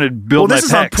 I'm trying to build my pecs. This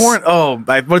is on porn.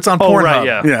 It's on PornHub.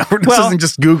 Right, yeah. This isn't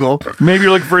just Google. Maybe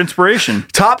you're looking for inspiration.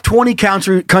 Top 20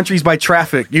 countries by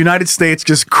traffic. United States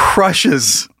just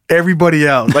crushes everybody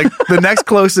else. Like, the next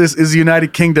closest is the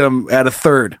United Kingdom at a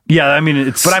third. Yeah, I mean,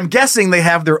 it's... But I'm guessing they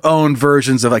have their own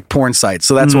versions of, like, porn sites.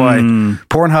 So that's why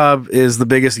PornHub is the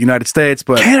biggest in the United States,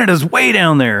 but... Canada's way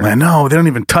down there. I know. They don't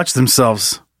even touch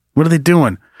themselves. What are they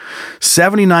doing?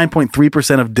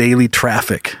 79.3% of daily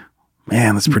traffic.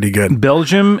 Man, that's pretty good.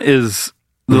 Belgium is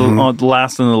the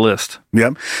last on the list.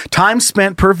 Yep. Time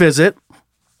spent per visit.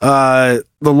 The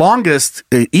longest,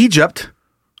 Egypt...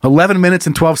 11 minutes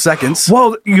and 12 seconds.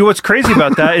 Well, what's crazy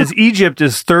about that is Egypt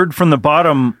is third from the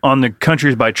bottom on the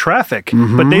countries by traffic,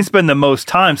 but they spend the most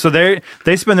time. So they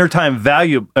spend their time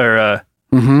they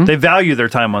value their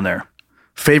time on there.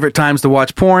 Favorite times to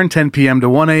watch porn, 10 p.m. to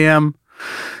 1 a.m.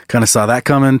 Kind of saw that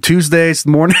coming. Tuesdays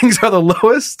mornings are the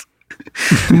lowest.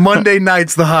 Monday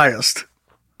nights the highest.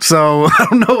 So I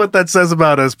don't know what that says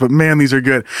about us, but man, these are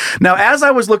good. Now, as I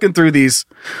was looking through these,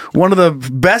 one of the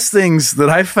best things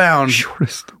that I found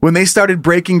when they started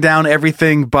breaking down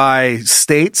everything by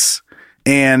states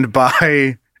and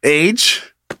by age,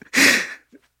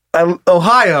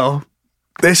 Ohio,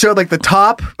 they showed like the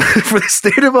top for the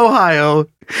state of Ohio,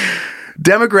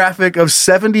 demographic of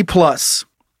 70 plus.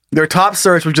 Their top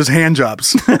search was just hand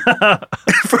jobs.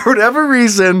 For whatever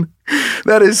reason,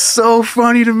 that is so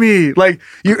funny to me. Like,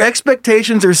 your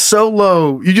expectations are so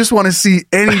low, you just want to see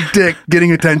any dick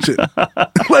getting attention.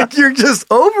 Like, you're just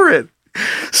over it.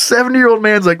 70-year-old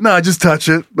man's like, nah, just touch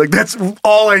it. Like, that's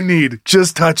all I need.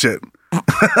 Just touch it.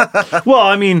 Well,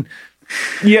 I mean,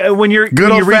 yeah, when you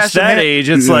reach that age,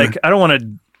 it's like, I don't want to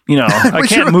I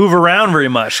can't move around very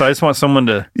much. So I just want someone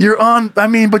to.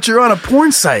 But you're on a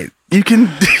porn site. You can.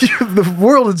 The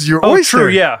world is your oyster. True.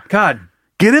 Yeah. God,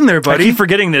 get in there, buddy. I keep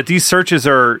forgetting that these searches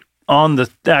are on the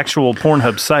actual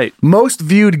PornHub site. Most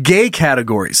viewed gay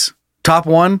categories. Top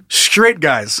 1, straight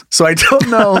guys. So I don't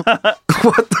know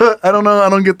I don't know.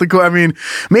 I don't get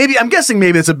the, I'm guessing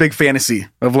maybe it's a big fantasy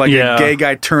of like a gay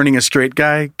guy turning a straight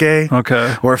guy gay.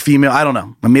 Okay. Or a female. I don't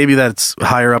know. Maybe that's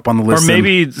higher up on the list. Or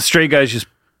maybe straight guys just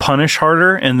punish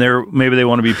harder and maybe they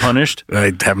want to be punished.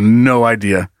 I have no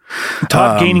idea.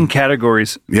 Top gaining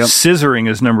categories. Yep. Scissoring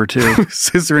is number 2.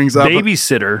 Scissoring's up.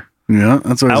 Babysitter. Yeah,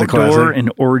 that's always outdoor a classic.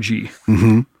 and orgy.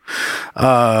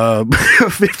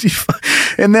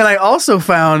 55. And then I also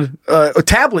found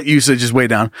tablet usage is way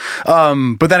down.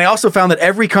 But then I also found that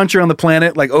every country on the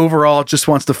planet, like overall, just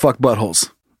wants to fuck buttholes.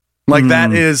 Like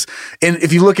that is, and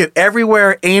if you look at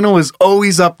everywhere, anal is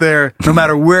always up there. No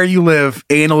matter where you live,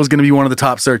 anal is going to be one of the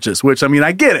top searches. Which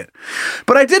I get it.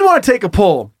 But I did want to take a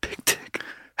poll.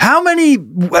 How many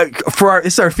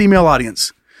it's our female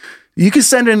audience? You can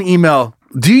send an email.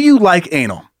 Do you like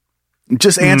anal?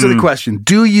 Just answer the question.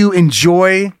 Do you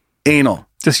enjoy anal?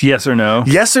 Just yes or no.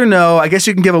 Yes or no. I guess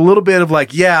you can give a little bit of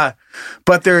like, yeah,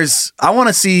 but I want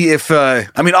to see if,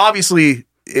 obviously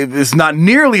it's not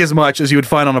nearly as much as you would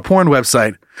find on a porn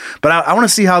website, but I want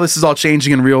to see how this is all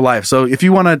changing in real life. So if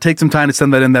you want to take some time to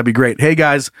send that in, that'd be great. Hey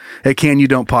guys at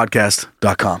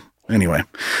canyoudon'tpodcast.com. Anyway,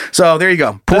 so there you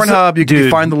go. PornHub, you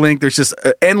can find the link. There's just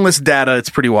endless data. It's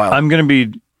pretty wild.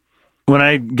 When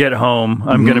I get home,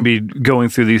 I'm going to be going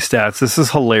through these stats. This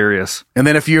is hilarious. And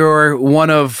then if you're one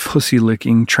of pussy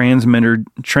licking, trans male,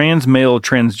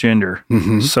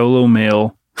 transgender, solo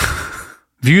male,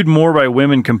 viewed more by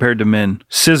women compared to men,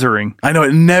 scissoring. I know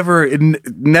it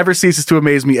never ceases to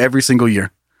amaze me every single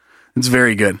year. It's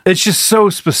very good. It's just so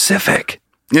specific.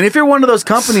 And if you're one of those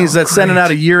companies that's sending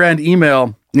out a year-end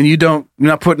email and you're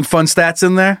not putting fun stats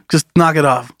in there, just knock it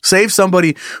off. Save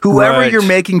somebody, whoever you're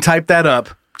making, type that up.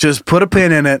 Just put a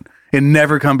pin in it and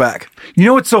never come back. You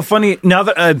know what's so funny? Now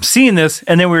that I'm seeing this,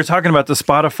 and then we were talking about the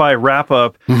Spotify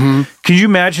wrap-up, can you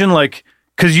imagine,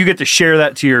 because you get to share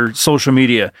that to your social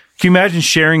media. Can you imagine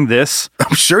sharing this?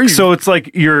 I'm sure you So it's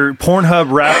like your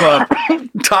Pornhub wrap-up.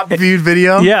 Top viewed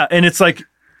video? Yeah, and it's like,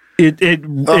 it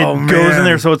goes in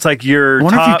there, so it's like your I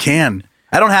wonder if you can.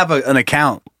 I don't have an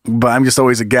account, but I'm just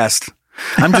always a guest.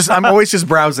 I'm always just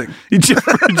browsing.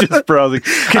 just browsing.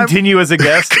 Continue as a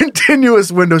guest.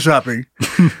 Continuous window shopping.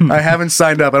 I haven't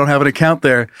signed up. I don't have an account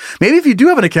there. Maybe if you do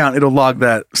have an account, it'll log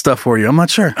that stuff for you. I'm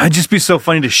not sure. It'd just be so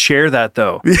funny to share that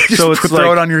though. So it's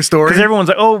throw it on your story. Because everyone's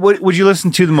like, oh, what would you listen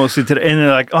to the mostly today? And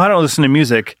they're like, oh, I don't listen to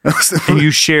music. And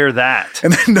you share that.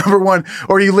 And then number 1,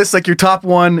 or you list like your top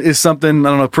 1 is something, I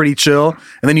don't know, pretty chill.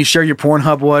 And then you share your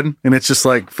Pornhub one and it's just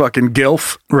like fucking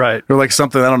GILF. Right. Or like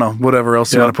something, I don't know, whatever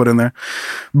else you want to put in there.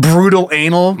 Brutal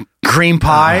anal cream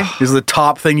pie is the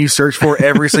top thing you search for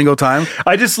every single time.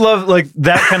 I just love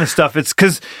that kind of stuff. It's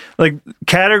because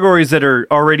categories that are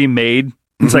already made,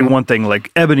 it's like one thing,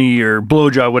 like ebony or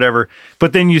blowjob, whatever.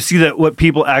 But then you see that what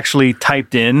people actually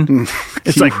typed in,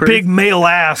 it's like big male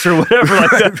ass or whatever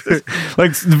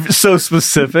like that. So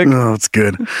specific. Oh, it's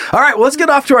good. All right, well, let's get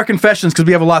off to our confessions because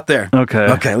we have a lot there.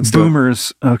 Okay, let's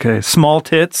boomers. Okay, small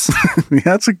tits.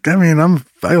 Yeah,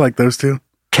 I like those too.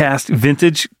 Cast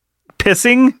vintage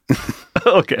pissing.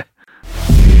 Okay.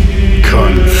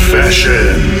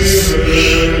 Confessions.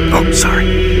 Oh, sorry.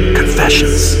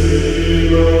 Confessions.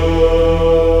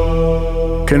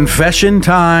 Confession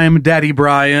time, Daddy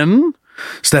Brian.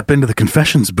 Step into the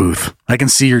confessions booth. I can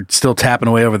see you're still tapping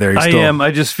away over there. I am.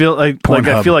 I just feel I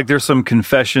feel like there's some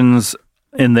confessions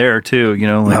in there too,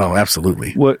 oh,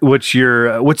 absolutely. What's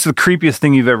the creepiest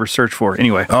thing you've ever searched for?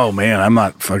 Anyway. Oh man, I'm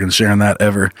not fucking sharing that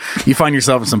ever. You find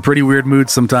yourself in some pretty weird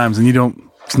moods sometimes and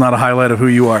it's not a highlight of who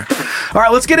you are. All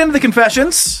right, let's get into the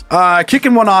confessions.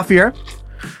 Kicking one off here.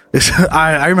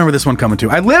 I remember this one coming too.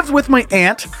 I lived with my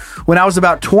aunt when I was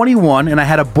about 21 and I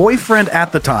had a boyfriend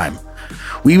at the time.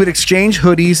 We would exchange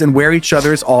hoodies and wear each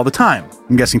other's all the time.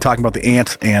 I'm guessing talking about the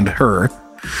aunt and her.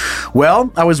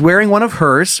 Well, I was wearing one of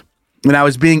hers and I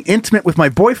was being intimate with my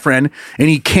boyfriend, and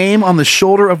he came on the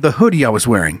shoulder of the hoodie I was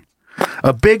wearing.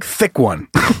 A big, thick one.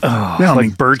 Oh,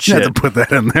 like bird shit. You had to put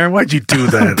that in there. Why'd you do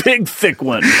that? A big, thick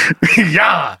one.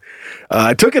 Yeah.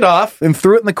 I took it off and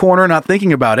threw it in the corner, not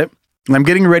thinking about it. And I'm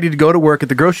getting ready to go to work at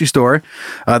the grocery store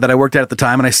that I worked at the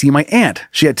time, and I see my aunt.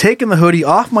 She had taken the hoodie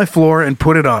off my floor and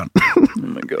put it on. Oh,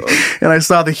 my God. And I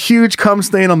saw the huge cum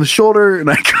stain on the shoulder, and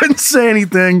I couldn't say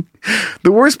anything.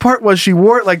 The worst part was she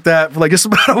wore it like that for just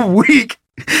about a week.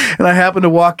 And I happened to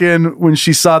walk in when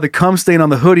she saw the cum stain on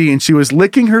the hoodie, and she was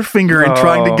licking her finger and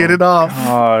trying to get it off.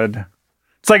 God.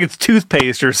 It's like it's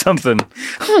toothpaste or something.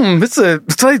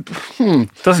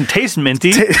 Doesn't taste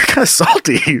minty. Kind of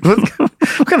salty.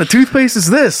 What kind of toothpaste is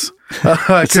this?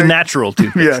 It's a natural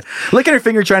toothpaste. Yeah. Look at her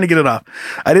finger trying to get it off.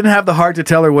 I didn't have the heart to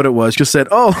tell her what it was. Just said,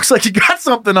 oh, looks like you got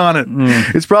something on it.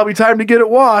 It's probably time to get it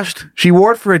washed. She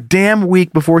wore it for a damn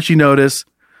week before she noticed.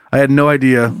 I had no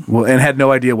idea and had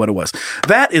no idea what it was.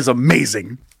 That is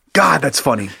amazing. God, that's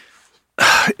funny.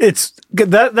 It's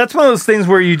that's one of those things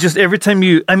where you just every time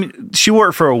she wore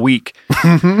it for a week,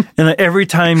 and every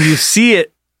time you see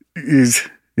it,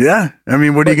 yeah. I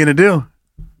mean, what are you gonna do?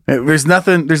 There's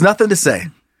nothing to say.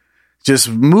 Just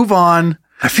move on.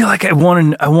 I feel like I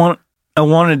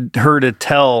wanted her to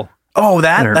tell. Oh,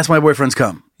 that's my boyfriend's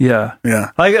cum. Yeah.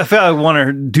 I feel like I want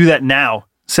her to do that now.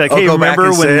 Say, like, hey,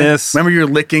 remember when this? Remember you're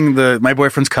licking my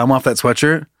boyfriend's cum off that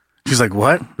sweatshirt? She's like,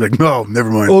 what? Like, no,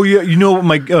 never mind. Oh, yeah. You know what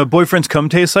my boyfriend's cum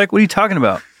tastes like? What are you talking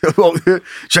about? Well,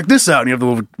 check this out. And you have the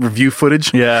little review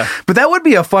footage. Yeah. But that would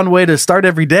be a fun way to start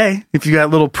every day. If you got a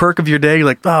little perk of your day, you're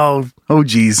like, oh,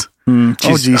 geez.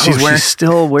 She's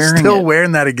still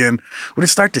wearing that again. Would it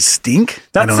start to stink?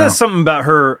 That says something about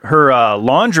her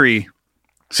laundry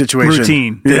situation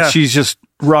routine that she's just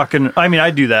rocking. I mean,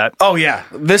 I do that. Oh, yeah.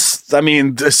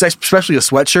 Especially a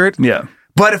sweatshirt. Yeah.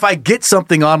 But if I get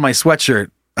something on my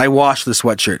sweatshirt, I wash the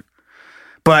sweatshirt.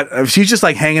 But if she's just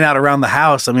like hanging out around the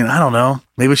house, I mean, I don't know.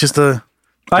 Maybe it's just I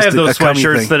have those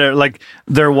sweatshirts that are like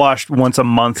they're washed once a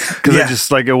month because I just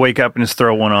like wake up and just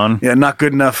throw one on. Yeah, not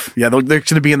good enough. Yeah, they're going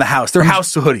to be in the house. They're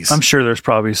house hoodies. I'm sure there's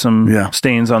probably some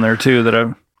stains on there too that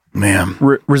I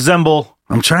resemble.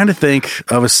 I'm trying to think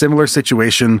of a similar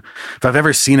situation if I've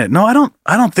ever seen it. No,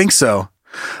 I don't think so.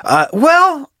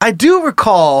 Well, I do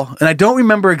recall, and I don't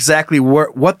remember exactly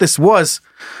what this was,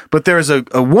 but there was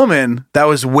a woman that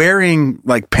was wearing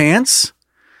like pants,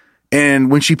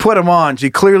 and when she put them on, she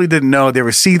clearly didn't know they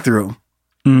were see-through.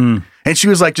 And she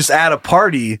was like just at a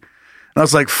party, and I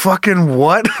was like, fucking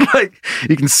what? Like,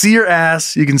 you can see her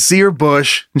ass, you can see her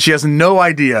bush, and she has no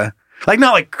idea. Like,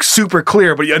 not like super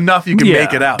clear, but enough you can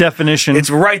make it out. Definition. It's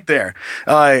right there.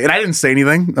 And I didn't say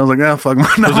anything. I was like, oh, fuck,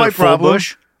 not my problem.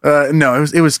 Bush? No,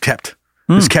 it was kept.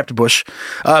 It was kept bush.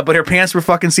 But her pants were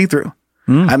fucking see-through.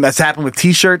 That's happened with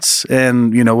t-shirts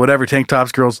and, whatever, tank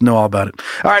tops. Girls know all about it.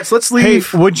 All right, so let's leave.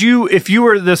 Hey, would you, if you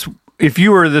were this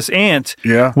aunt,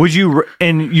 would you,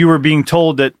 and you were being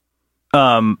told that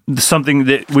something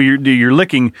that you're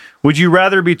licking, would you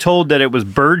rather be told that it was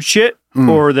bird shit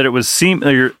or that it was semen,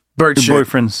 your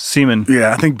boyfriend's semen?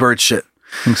 Yeah, I think bird shit.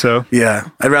 Think so? Yeah,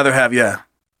 I'd rather have,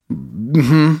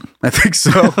 I think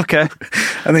so. Okay.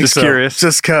 I think just so. Curious.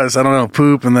 Just because, I don't know,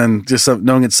 poop and then just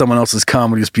knowing it's someone else's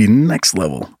cum would just be next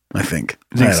level, I think.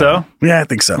 You think so? Yeah, I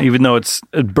think so. Even though it's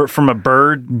from a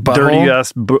bird, dirty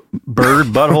ass bird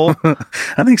butthole?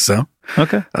 I think so.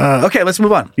 Okay. Okay, let's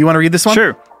move on. You want to read this one?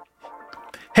 Sure.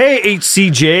 Hey,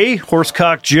 HCJ,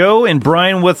 Horsecock Joe, and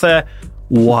Brian with a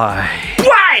Y.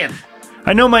 Brian!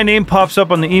 I know my name pops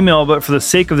up on the email, but for the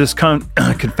sake of this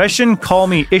confession, call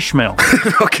me Ishmael.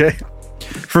 Okay.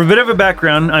 For a bit of a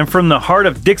background, I'm from the heart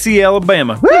of Dixie,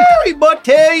 Alabama. Woo! But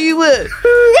tell you what,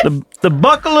 the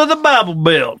buckle of the Bible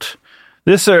Belt.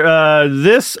 This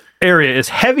area is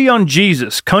heavy on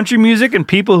Jesus, country music, and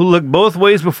people who look both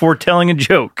ways before telling a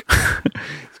joke.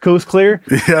 Is coast clear?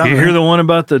 Yeah. You hear the one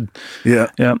about the... Yeah.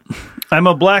 I'm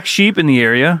a black sheep in the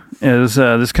area, as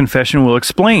this confession will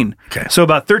explain. Okay. So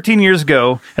about 13 years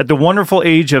ago, at the wonderful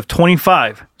age of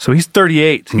 25, so he's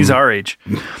 38, he's our age,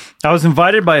 I was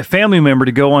invited by a family member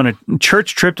to go on a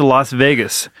church trip to Las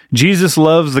Vegas. Jesus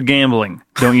loves the gambling,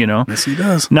 don't you know? Yes, he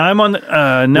does. Now I'm on the...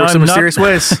 Works in mysterious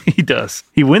ways. He does.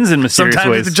 He wins in mysterious ways.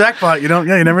 Sometimes it's a jackpot, you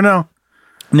never know.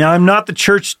 Now I'm not the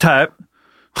church type.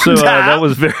 So that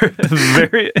was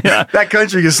very. Yeah. That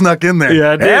country you snuck in there.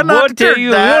 Yeah, I did. I'm not the tell church you,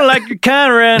 we type. don't like your kind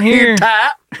around here.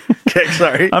 Okay,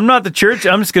 sorry. I'm not the church.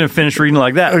 I'm just going to finish reading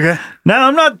like that. Okay. Now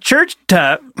I'm not the church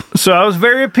type, so I was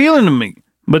very appealing to me.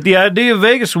 But the idea of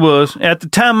Vegas was, at the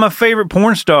time, my favorite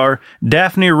porn star,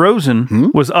 Daphne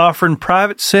Rosen, was offering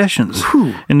private sessions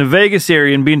in the Vegas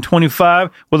area, and being 25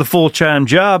 with a full-time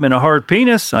job and a hard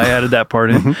penis, I added that part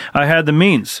in, I had the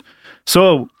means.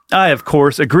 So I, of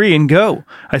course, agree and go.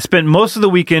 I spent most of the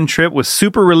weekend trip with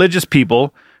super religious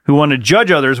people who want to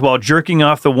judge others while jerking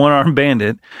off the one-armed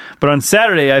bandit. But on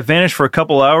Saturday, I vanished for a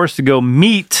couple hours to go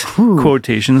meet,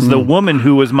 quotations, the woman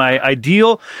who was my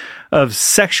ideal of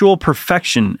sexual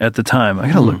perfection at the time. I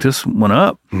got to look this one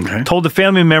up. Okay. Told the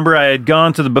family member I had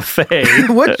gone to the buffet.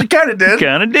 What? You kind of did.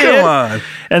 Kind of did. Come on.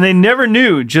 And they never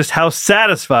knew just how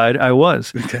satisfied I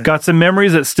was. Okay. Got some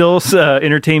memories that still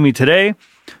entertain me today.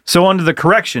 So under the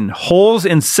correction, holes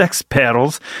in sex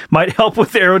paddles might help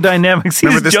with aerodynamics. He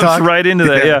just jumps right into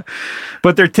that, yeah.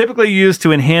 But they're typically used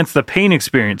to enhance the pain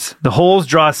experience. The holes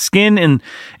draw skin in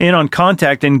on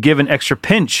contact and give an extra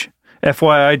pinch.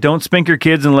 FYI, don't spank your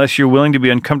kids unless you're willing to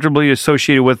be uncomfortably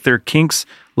associated with their kinks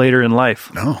later in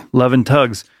life. Oh. Love and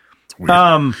tugs.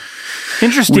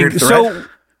 Interesting. Weird thread.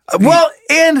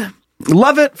 And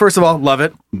love it. First of all, love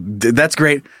it. That's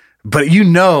great. But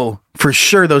for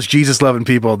sure those Jesus-loving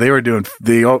people, they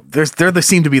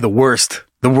seem to be the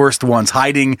worst ones,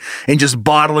 hiding and just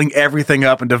bottling everything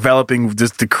up and developing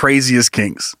just the craziest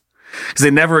kinks. Because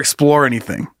they never explore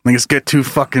anything. They just get too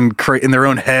fucking in their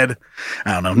own head.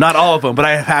 I don't know. Not all of them, but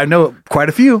I know quite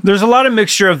a few. There's a lot of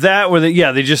mixture of that where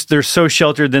they're so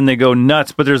sheltered, then they go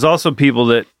nuts. But there's also people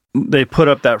that they put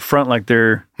up that front like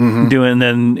they're doing,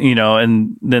 then,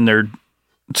 and then they're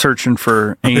searching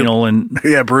for anal and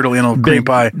brutal anal cream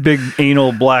pie, big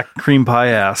anal black cream pie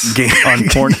ass on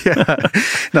porn.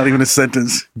 Not even a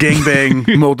sentence.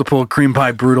 Gangbang, multiple cream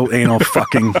pie, brutal anal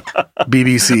fucking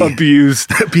BBC abused.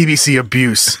 BBC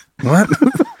abuse. What?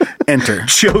 Enter.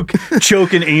 Choke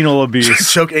and anal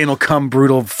abuse. Choke anal cum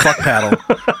brutal fuck paddle.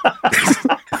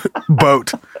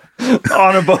 Boat.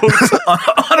 On a boat.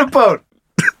 on a boat.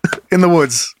 In the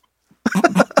woods.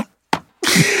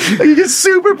 You get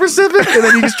super specific, and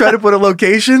then you just try to put a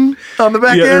location on the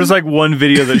back end. There's like one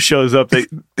video that shows up that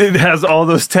it has all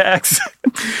those tags.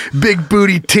 Big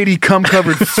booty, titty, cum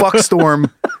covered fuck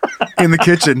storm in the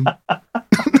kitchen.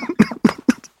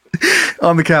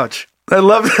 On the couch. I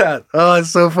love that. Oh,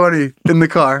 it's so funny. In the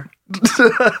car.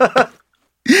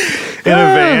 In a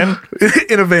van?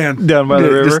 In a van. Down by the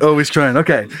river. Just always trying.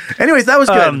 Okay. Anyways, that was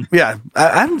good.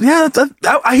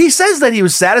 He says that he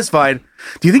was satisfied.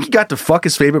 Do you think he got to fuck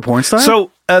his favorite porn star? So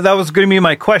that was going to be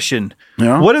my question.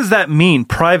 Yeah. What does that mean,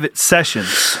 private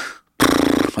sessions?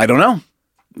 I don't know.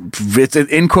 It's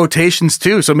in quotations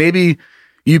too. So maybe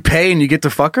you pay and you get to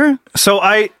fuck her? So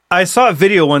I saw a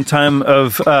video one time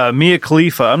of Mia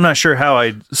Khalifa. I'm not sure how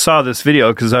I saw this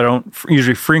video because I don't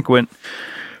usually frequent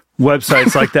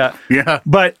websites like that. Yeah.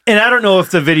 And I don't know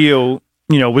if the video,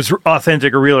 was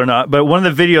authentic or real or not, but one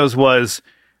of the videos was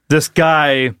this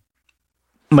guy,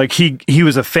 like he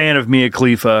was a fan of Mia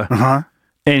Khalifa,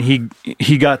 and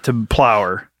he got to plow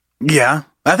her. Yeah.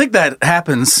 I think that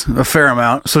happens a fair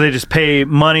amount. So they just pay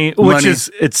money, which is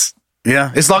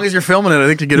as long as you're filming it, I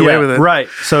think you get away with it. Right.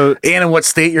 So and in what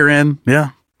state you're in.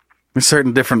 Yeah. There's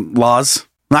certain different laws.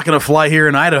 Not going to fly here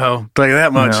in Idaho. Tell you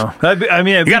that much. No.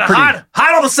 You got to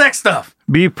hide all the sex stuff.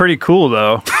 Be pretty cool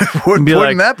though. Wouldn't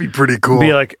that be pretty cool?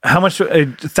 Be like, how much?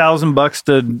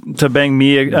 $1,000 to bang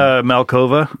Mia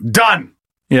Malkova? Done.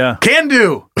 Yeah. Can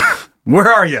do. Where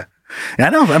are you? I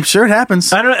know. I'm sure it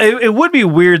happens. I don't know. It would be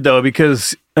weird though,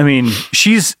 because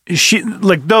she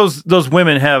like those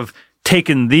women have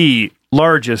taken the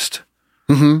largest,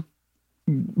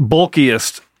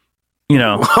 bulkiest,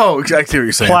 Oh, exactly what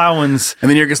you're saying. Plowings. And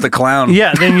then you're just the clown.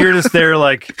 Yeah. Then you're just there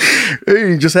like,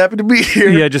 hey, you just happen to be here.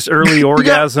 Yeah. Just early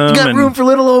orgasm. You got room for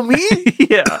little old me?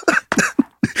 Yeah.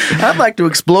 I'd like to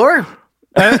explore.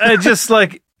 I just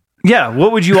like, yeah.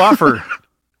 What would you offer?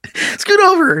 Scoot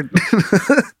over.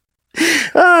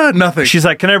 Nothing. She's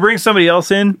like, can I bring somebody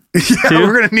else in? Yeah, too?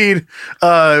 We're going to need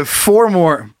 4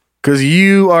 more because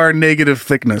you are negative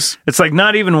thickness. It's like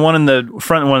not even one in the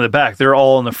front and one in the back. They're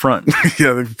all in the front.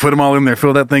 Yeah, they put them all in there.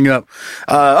 Fill that thing up.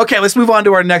 Okay, let's move on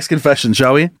to our next confession,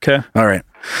 shall we? Okay. All right.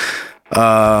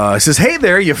 It says, hey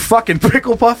there, you fucking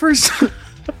pickle puffers. I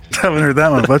haven't heard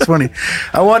that one, but that's funny.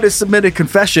 I wanted to submit a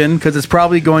confession because it's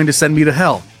probably going to send me to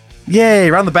hell. Yay,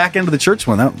 around the back end of the church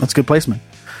one. That's good placement.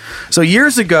 So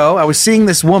years ago, I was seeing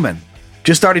this woman.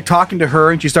 Just started talking to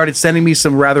her, and she started sending me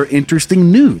some rather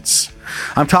interesting nudes.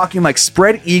 I'm talking like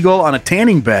spread eagle on a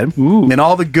tanning bed, and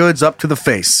all the goods up to the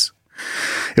face.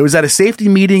 It was at a safety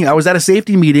meeting. I was at a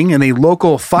safety meeting in a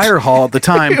local fire hall at the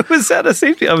time. It was at a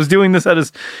safety. I was doing this at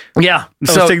a. Yeah. I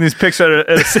was taking these pics at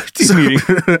a safety meeting.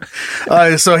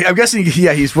 So I'm guessing,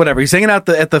 he's whatever. He's hanging out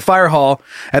at the fire hall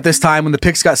at this time when the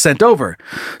pics got sent over.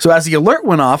 So as the alert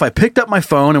went off, I picked up my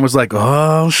phone and was like,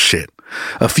 oh shit.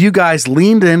 A few guys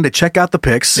leaned in to check out the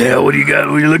pics. Yeah, what do you got?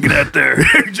 What are you looking at there?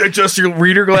 Just your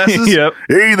reader glasses? Yep.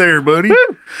 Hey there, buddy.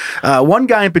 One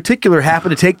guy in particular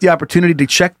happened to take the opportunity to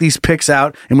check these pics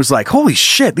out and was like, holy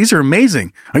shit, these are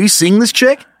amazing. Are you seeing this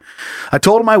chick? I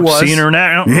told him I was. Seeing her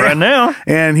now, right now.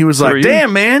 And he was like,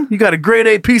 damn, man, you got a grade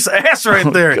A piece of ass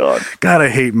right there. God, I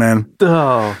hate, man.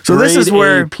 Oh, so this is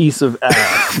where. Piece of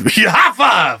ass. High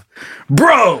five,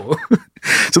 bro.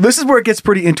 So this is where it gets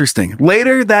pretty interesting.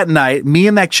 Later that night, me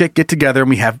and that chick get together and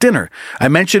we have dinner. I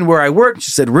mentioned where I work.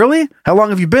 She said, really? How long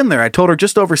have you been there? I told her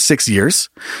just over 6 years.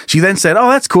 She then said, oh,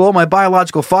 that's cool. My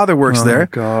biological father works there,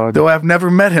 God. though I've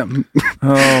never met him.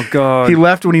 Oh, God. He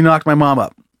left when he knocked my mom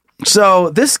up. So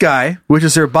this guy, which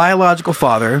is her biological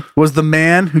father, was the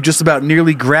man who just about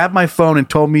nearly grabbed my phone and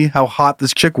told me how hot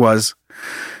this chick was.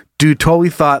 Dude totally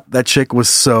thought that chick was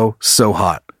so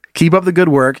hot. Keep up the good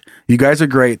work. You guys are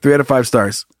great. 3 out of 5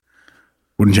 stars.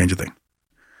 Wouldn't change a thing.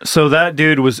 So that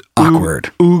dude was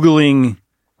awkward, oogling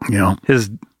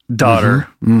his daughter.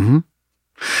 Mm-hmm.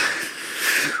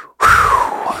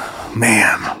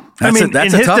 Man. That's in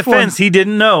his defense, he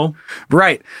didn't know.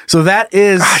 Right. So that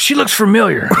is... she looks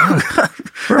familiar.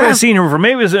 Where have I seen her from?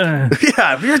 Maybe it was...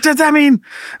 I mean,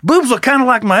 boobs look kind of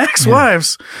like my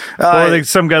ex-wives. Or like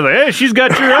some guy's like, hey, she's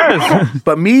got your eyes.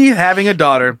 But me having a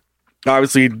daughter,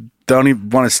 obviously don't even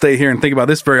want to stay here and think about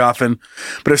this very often.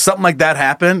 But if something like that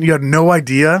happened, you had no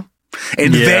idea,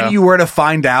 and then you were to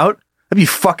find out, that'd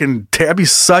be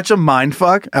such a mind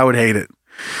fuck. I would hate it.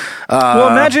 Well,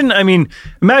 imagine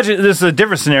this is a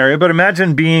different scenario, but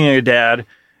imagine being a dad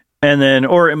and then,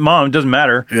 or mom, it doesn't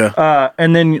matter. Yeah.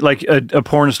 And then like a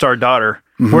porn star daughter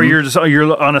where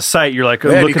you're on a site, you're like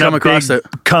looking up across big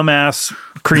cum ass,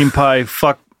 cream pie,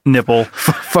 fuck nipple,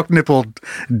 fuck nipple,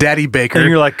 daddy baker. And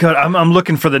you're like, God, I'm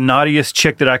looking for the naughtiest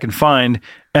chick that I can find.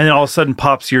 And then all of a sudden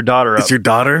pops your daughter up. It's your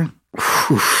daughter?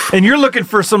 And you're looking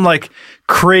for some like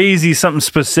crazy something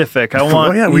specific. I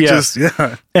want,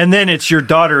 and then it's your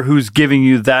daughter who's giving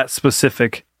you that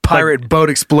specific pirate boat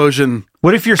explosion.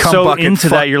 What if you're so into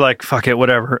that you're like, fuck it,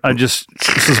 whatever. This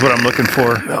is what I'm looking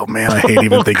for. Oh man, I hate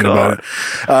even thinking about it.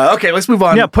 Okay, let's move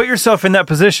on. Yeah, put yourself in that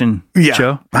position,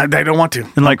 Joe. I don't want to.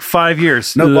 In like 5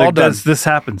 years, no, all done. This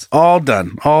happens. All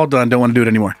done. Don't want to do it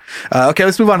anymore. Okay,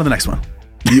 let's move on to the next one.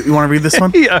 You want to read this one?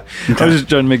 Yeah. Okay. I was just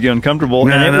trying to make you uncomfortable.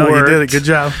 Yeah, and you did it. Good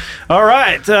job. All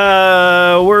right.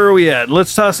 Where are we at?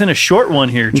 Let's toss in a short one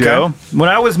here, Joe. Okay. When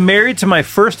I was married to my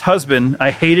first husband, I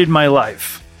hated my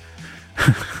life.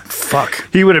 Fuck.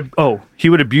 He would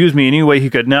abuse me any way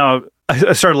he could. Now,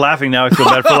 I started laughing. Now I feel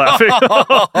bad for laughing.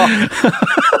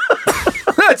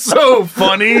 That's so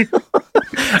funny.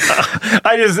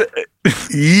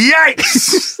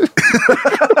 Yikes.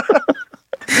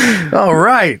 All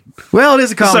right. Well, it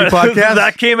is a comedy podcast.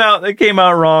 That came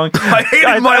out wrong. I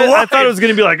hated my life. I thought it was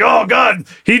going to be like, oh God,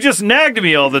 he just nagged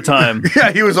me all the time.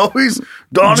 Yeah, he was always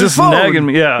on his phone. Nagging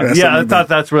me. Yeah, I thought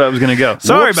that's where I was going to go.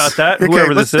 Sorry about that. Okay,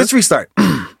 whoever this is. Let's restart.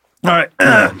 All right.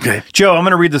 Okay. Joe, I'm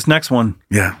going to read this next one.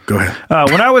 Yeah, go ahead.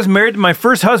 When I was married to my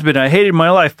first husband, I hated my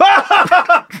life.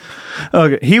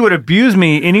 Okay. He would abuse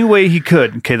me any way he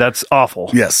could. Okay, that's awful.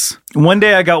 Yes. One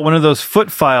day I got one of those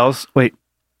foot files. Wait.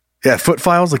 Yeah, foot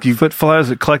files foot files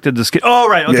that collected the skin. Oh,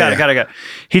 right. Got it.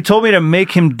 He told me to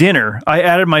make him dinner. I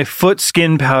added my foot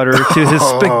skin powder to his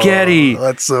spaghetti.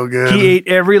 That's so good. He ate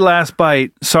every last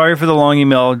bite. Sorry for the long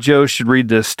email. Joe should read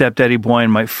this. Stepdaddy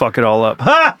Boyne might fuck it all up.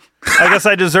 Ha! I guess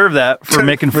I deserve that for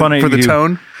making fun of you. For the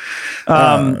tone?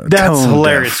 That's tone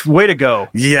hilarious. Deaf. Way to go.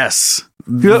 Yes.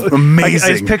 Amazing.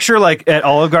 I just picture like at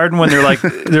Olive Garden when they're like,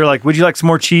 would you like some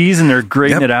more cheese? And they're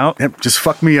grating it out. Yep. Just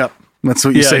fuck me up. That's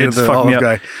what you say to the Olive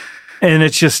guy. And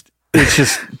it's just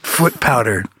foot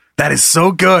powder. That is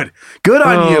so good. Good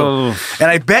on you. And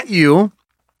I bet you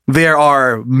there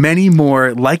are many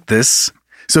more like this.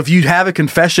 So if you have a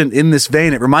confession in this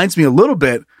vein, it reminds me a little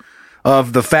bit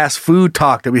of the fast food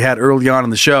talk that we had early on in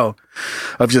the show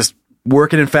of just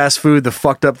working in fast food, the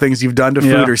fucked up things you've done to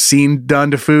food or seen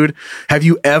done to food. Have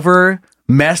you ever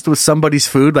messed with somebody's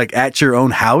food like at your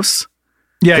own house?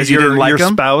 Yeah, your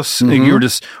spouse, you were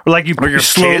just, or like you're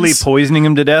slowly kids. Poisoning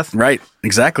him to death. Right,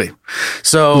 exactly.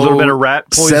 So a little bit of rat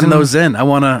poison. Send those in. I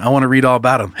want to read all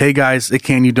about them. Hey guys, it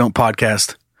can you don't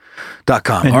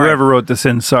podcast.com. And whoever wrote this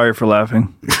in, sorry for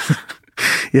laughing.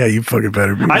 Yeah, you fucking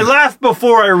better be. I laughed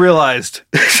before I realized.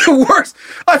 It's the worst.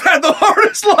 I've had the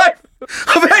hardest life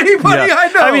of anybody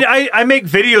I know. I mean, I make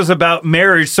videos about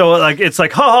marriage, so like it's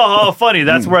like ha ha ha funny.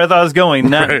 That's where I thought I was going.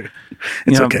 Right.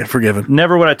 It's okay, forgiven.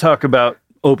 Never would I talk about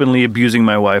openly abusing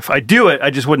my wife. I do it,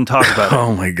 I just wouldn't talk about it.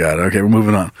 Oh my God. Okay, we're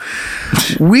moving on.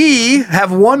 We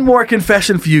have one more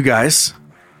confession for you guys.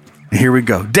 Here we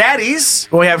go. Daddies,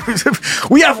 we have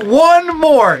one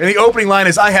more. And the opening line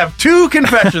is, I have 2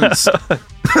 confessions.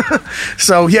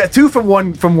 So yeah, 2 from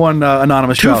one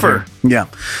anonymous Twofer. Yeah.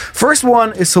 First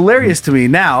one is hilarious to me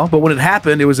now, but when it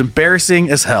happened, it was embarrassing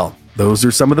as hell. Those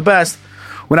are some of the best.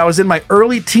 When I was in my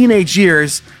early teenage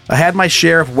years, I had my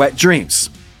share of wet dreams.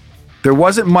 There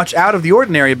wasn't much out of the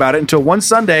ordinary about it until one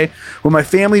Sunday when my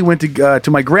family went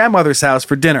to my grandmother's house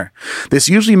for dinner. This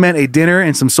usually meant a dinner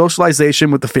and some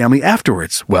socialization with the family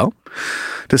afterwards. Well,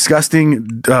 digesting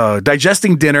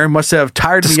dinner must have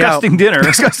tired me out.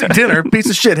 Disgusting dinner. Piece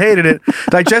of shit. Hated it.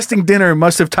 Digesting dinner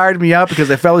must have tired me out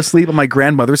because I fell asleep on my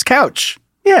grandmother's couch.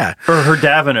 Yeah. Or her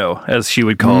davano, as she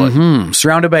would call it.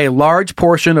 Surrounded by a large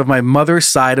portion of my mother's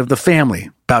side of the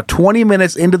family. About 20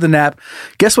 minutes into the nap,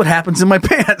 guess what happens in my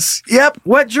pants? Yep,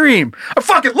 wet dream. I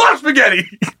fucking love spaghetti.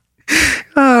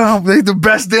 Oh, the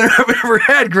best dinner I've ever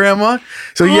had, Grandma.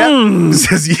 So, yeah.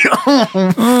 Says, fuck.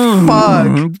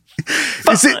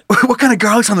 Is it, what kind of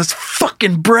garlic's on this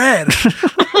fucking bread?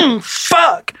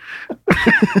 Fuck.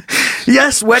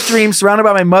 Yes, wet dream surrounded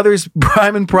by my mother's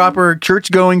prime and proper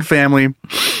church-going family.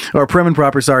 Or prim and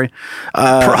proper, sorry.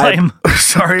 Prime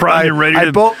and ready I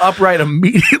to... bolt upright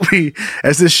immediately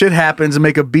as this shit happens and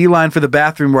make a beeline for the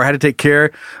bathroom where I had to take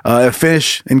care,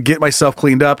 finish, and get myself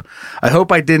cleaned up. I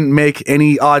hope I didn't make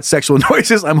any odd sexual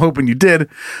noises. I'm hoping you did,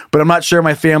 but I'm not sure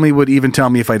my family would even tell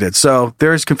me if I did. So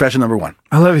there's confession number one.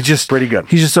 I love it. Just pretty good.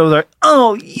 He's just over there.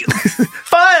 Oh, you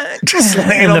fuck! Just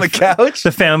laying on the couch.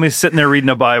 The family's sitting there reading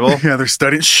a Bible. Yeah, they're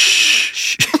studying.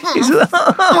 Shh. He's like,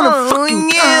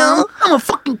 I'm a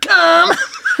fucking cum.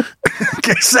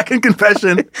 Okay, second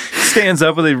confession. Stands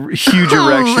up with a huge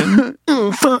erection.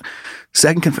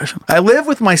 Second confession. I live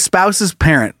with my spouse's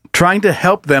parent, trying to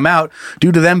help them out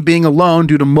due to them being alone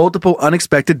due to multiple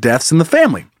unexpected deaths in the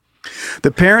family.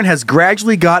 The parent has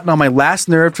gradually gotten on my last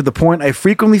nerve to the point I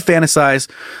frequently fantasize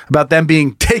about them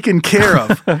being taken care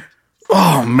of.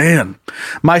 Oh, man.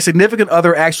 My significant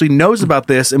other actually knows about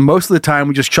this, and most of the time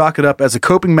we just chalk it up as a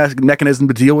coping mechanism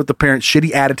to deal with the parent's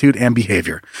shitty attitude and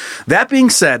behavior. That being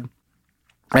said,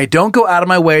 I don't go out of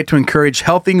my way to encourage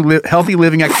healthy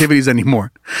living activities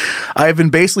anymore. I have been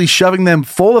basically shoving them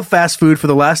full of fast food for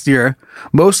the last year,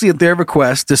 mostly at their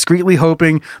request, discreetly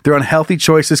hoping their unhealthy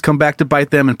choices come back to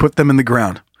bite them and put them in the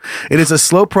ground. It is a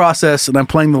slow process, and I'm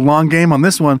playing the long game on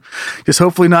this one, just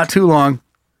hopefully not too long.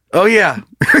 Oh, yeah.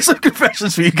 Here's some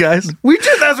confessions for you guys.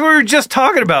 That's what we were just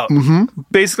talking about.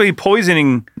 Basically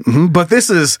poisoning. But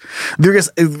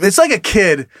it's like a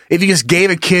kid if you just gave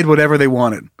a kid whatever they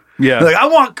wanted. Yeah. Like, I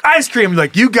want ice cream.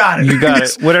 Like, you got it. You got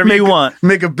it. Whatever you want.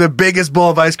 Make the biggest bowl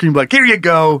of ice cream. Like, here you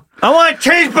go. I want a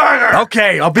cheeseburger.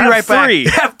 Okay, I'll be right back.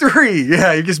 Have three.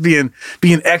 Yeah, you're just being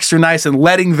extra nice and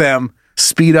letting them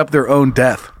speed up their own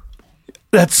death.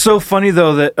 That's so funny,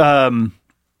 though, that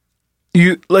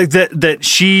you like that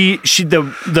she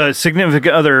the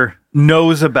significant other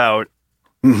knows about,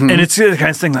 and it's the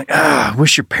kind of thing like, I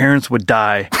wish your parents would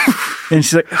die. And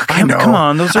she's like, come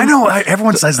on, those are, I know,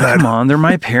 everyone says that. Come on, they're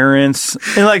my parents.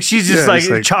 And like she's just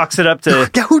like chalks it up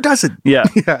to yeah, who doesn't? Yeah.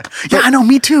 Yeah, I know,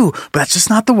 me too. But that's just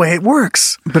not the way it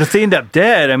works. But if they end up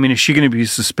dead, I mean, is she going to be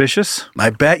suspicious?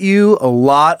 I bet you a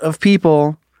lot of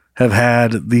people have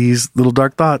had these little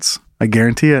dark thoughts. I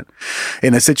guarantee it.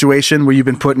 In a situation where you've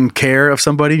been put in care of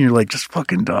somebody and you're like, just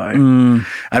fucking die.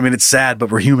 I mean, it's sad,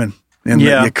 but we're human. And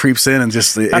it creeps in and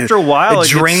just... After a while, it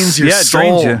drains your soul.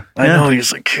 Drains you. I know. You're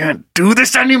just like, can't do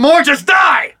this anymore. Just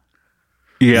die.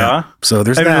 Yeah. So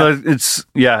there's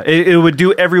that. It would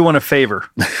do everyone a favor.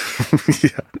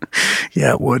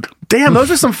 Yeah, it would. Damn,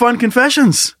 those are some fun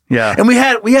confessions. Yeah. And we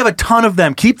have a ton of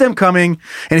them. Keep them coming.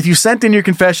 And if you sent in your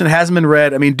confession, it hasn't been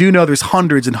read, I mean, do know there's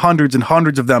hundreds and hundreds and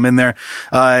hundreds of them in there.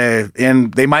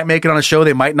 And they might make it on a show,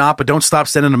 they might not, but don't stop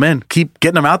sending them in. Keep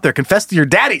getting them out there. Confess to your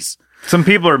daddies. Some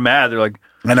people are mad. They're like,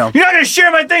 I know. You're not going to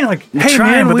share my thing. Like, hey,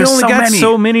 trying, man, we only got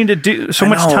so many to do, so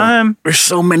much time. There's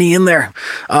so many in there.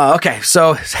 Okay,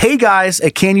 so hey guys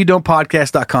at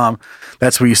canyoudon'tpodcast.com.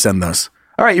 That's where you send those.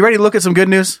 All right, you ready to look at some good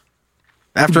news?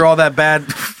 After all that bad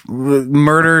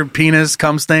murder, penis,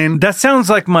 cum stain? That sounds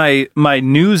like my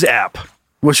news app.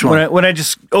 Which one? When I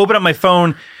just open up my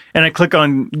phone and I click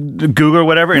on Google or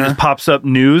whatever, and it just pops up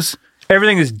news.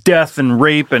 Everything is death and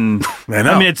rape, and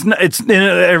I mean,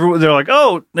 they're like,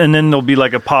 oh, and then there'll be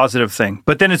like a positive thing,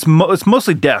 but then it's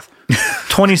mostly death.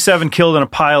 27 killed in a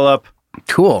pileup.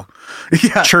 Cool.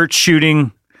 Yeah. Church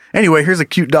shooting. Anyway, here's a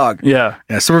cute dog. Yeah.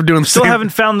 So we're doing the Still same. haven't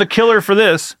found the killer for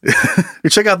this.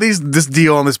 Check out this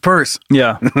deal on this purse.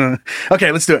 Yeah.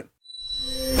 Okay, let's do it.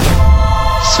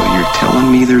 So you're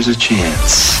telling me there's a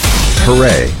chance?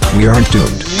 Hooray, we aren't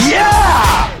doomed.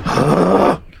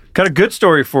 Yeah! Got a good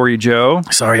story for you, Joe.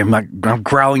 Sorry, I'm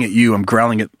growling at you. I'm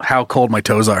growling at how cold my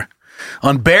toes are.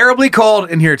 Unbearably cold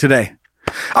in here today.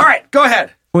 All right, go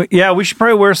ahead. Well, yeah, we should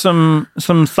probably wear some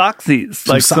socksies,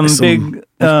 like some big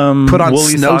put on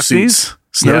woolly snowsuits.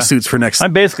 snowsuits for next. I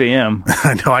basically am.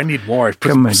 I know. I need more.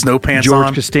 Put my snow pants George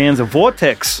on. Costanza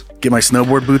Vortex. Get my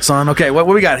snowboard boots on. Okay, what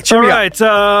we got? All right.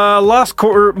 Lost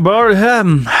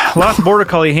Border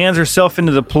Collie hands herself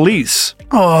into the police.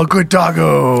 Oh, good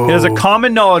doggo. It is a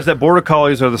common knowledge that Border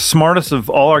Collies are the smartest of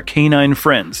all our canine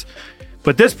friends.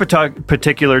 But this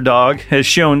particular dog has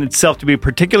shown itself to be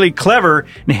particularly clever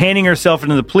in handing herself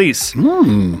into the police.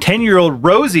 10-year-old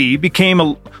Rosie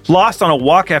became lost on a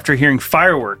walk after hearing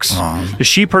fireworks. The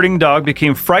sheep-herding dog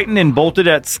became frightened and bolted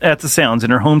at the sounds in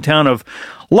her hometown of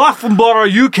Loughborough,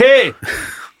 UK.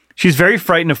 She's very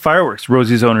frightened of fireworks,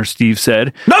 Rosie's owner, Steve,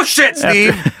 said. No shit,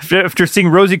 Steve! After seeing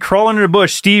Rosie crawl under the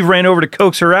bush, Steve ran over to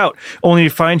coax her out, only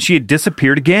to find she had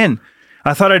disappeared again.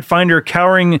 I thought I'd find her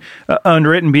cowering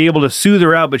under it and be able to soothe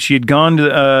her out, but she had gone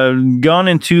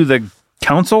into the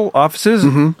council offices,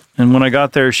 and when I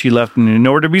got there, she left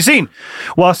nowhere to be seen.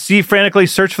 While Steve frantically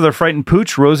searched for the frightened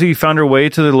pooch, Rosie found her way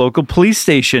to the local police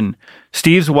station.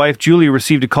 Steve's wife, Julie,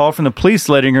 received a call from the police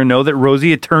letting her know that Rosie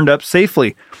had turned up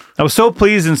safely. I was so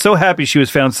pleased and so happy she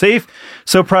was found safe,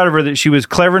 so proud of her that she was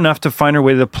clever enough to find her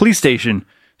way to the police station.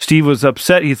 Steve was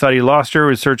upset. He thought he lost her,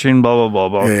 was searching, blah, blah, blah,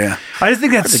 blah. Yeah. I just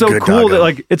think that's so cool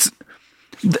that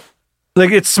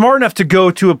it's smart enough to go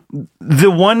to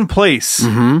the one place.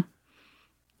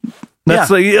 That's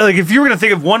like if you were going to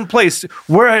think of one place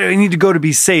where I need to go to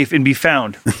be safe and be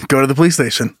found. Go to the police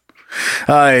station.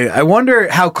 I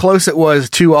wonder how close it was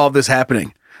to all this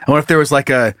happening. I wonder if there was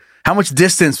how much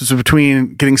distance was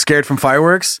between getting scared from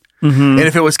fireworks and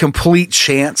if it was complete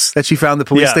chance that she found the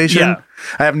police station. Yeah.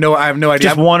 I have no idea.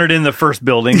 Just wandered in the first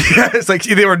building. It's like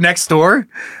they were next door.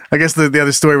 I guess the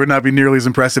other story would not be nearly as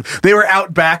impressive. They were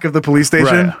out back of the police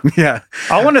station. Right. Yeah.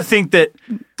 I want to think that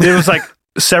it was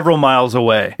several miles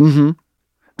away.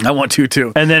 I want to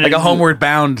too. And then a homeward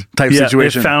bound type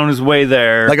situation. It found his way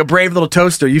there. Like a Brave Little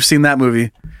Toaster. You've seen that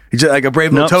movie. Like a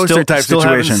Brave Little Toaster type still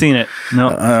situation. Haven't seen it. No.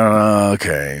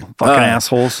 Okay. Fucking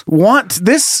assholes. Want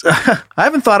this? I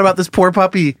haven't thought about this poor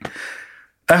puppy.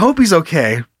 I hope he's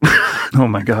okay. Oh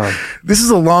my God. This is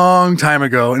a long time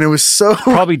ago, and it was so...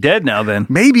 Probably dead now then.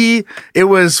 Maybe. It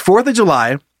was 4th of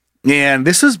July, and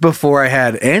this was before I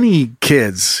had any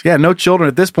kids. Yeah, no children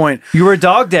at this point. You were a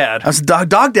dog dad. I was a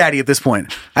dog daddy at this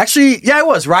point. Actually, yeah, I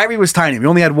was. Ryrie was tiny. We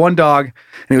only had one dog,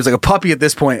 and he was like a puppy at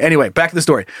this point. Anyway, back to the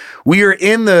story. We were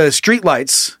in the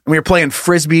streetlights, and we were playing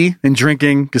Frisbee and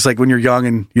drinking, because when you're young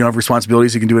and you don't have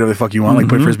responsibilities, you can do whatever the fuck you want, like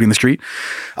play Frisbee in the street.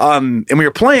 And we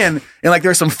were playing, and there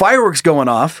were some fireworks going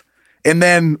off, and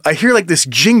then I hear this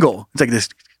jingle. It's this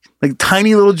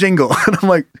tiny little jingle. And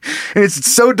I'm and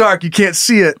it's so dark, you can't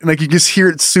see it. And you just hear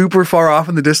it super far off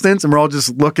in the distance. And we're all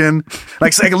just looking.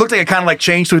 It looked like it kind of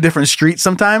changed to a different street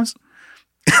sometimes.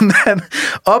 And then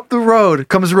up the road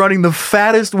comes running the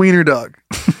fattest wiener dog.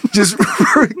 just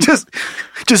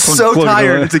so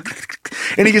tired.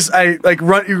 And he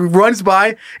he runs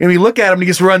by, and we look at him, and he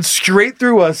just runs straight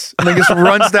through us, and then just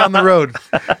runs down the road,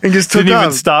 and just took off. Didn't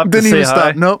even stop. Didn't even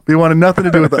stop. Nope. He wanted nothing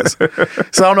to do with us.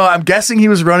 So I don't know. I'm guessing he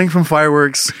was running from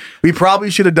fireworks. We probably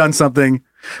should have done something.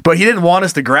 But he didn't want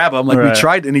us to grab him. We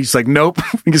tried, and he's nope.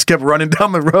 He just kept running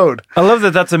down the road. I love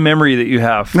that that's a memory that you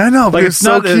have. I know, but it's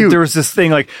so cute. There was this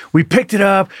thing, we picked it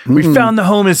up, we found the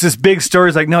home, it's this big story.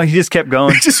 It's no, he just kept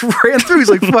going. He just ran through. He's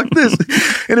fuck this.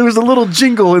 And it was a little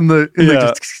jingle in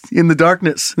the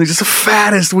darkness. And he's just the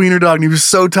fattest wiener dog, and he was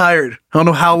so tired. I don't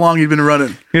know how long he'd been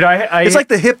running. Dude, it's like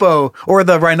the hippo or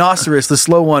the rhinoceros, the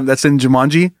slow one that's in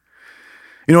Jumanji.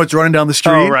 You know, it's running down the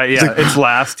street. Oh, right, yeah. It's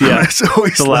last, yeah. It's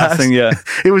always the last thing, yeah.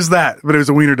 It was that, but it was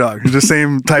a wiener dog. It was the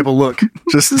same type of look.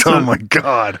 Just, oh my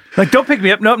God. Don't pick me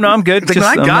up. Nope, no, I'm good. No,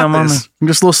 I got this. I'm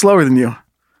just a little slower than you.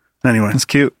 Anyway. It's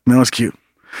cute. No, it's cute.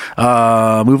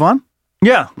 Move on?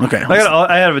 Yeah. Okay.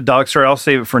 I have a dog story. I'll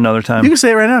save it for another time. You can say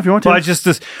it right now if you want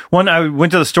to. Well, I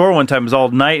went to the store one time. It was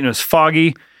all night, and it was foggy,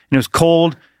 and it was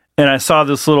cold. And I saw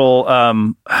this little,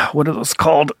 what are those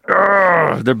called?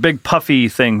 They're big puffy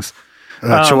things.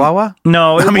 Chihuahua?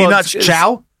 No. Not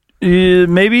Chow?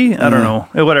 Maybe? I don't know.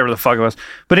 Whatever the fuck it was.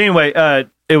 But anyway,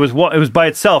 it was by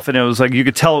itself, and it was you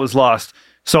could tell it was lost.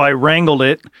 So I wrangled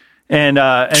it and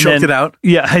choked it out?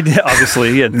 Yeah, I did,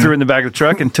 obviously. Yeah, threw it in the back of the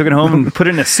truck and took it home and put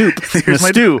it in a soup. In a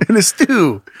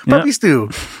stew. Puppy stew.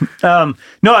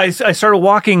 No, I started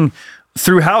walking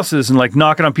through houses and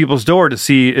knocking on people's door to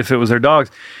see if it was their dogs.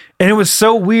 And it was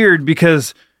so weird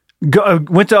because I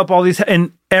went up all these,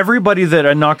 and everybody that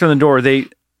I knocked on the door,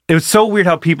 it was so weird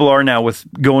how people are now with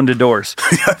going to doors.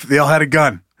 They all had a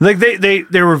gun. They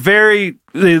were very,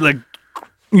 with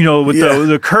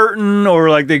the curtain,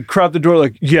 or they crop the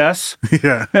door, yes.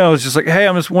 Yeah. And I was just hey,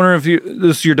 I'm just wondering if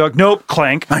this is your dog. Nope,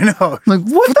 clank. I know.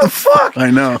 What the fuck?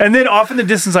 I know. And then off in the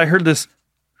distance, I heard this.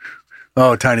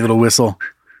 Oh, tiny little whistle.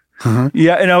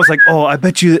 Yeah, and I was like, oh, I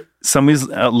bet you somebody's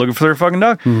out looking for their fucking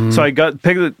dog. So I got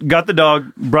the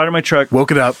dog, brought it in my truck.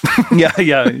 Woke it up. Yeah.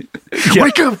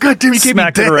 Wake up, goddamn, you can't be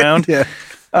smacked it dead. around. Yeah.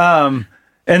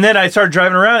 And then I started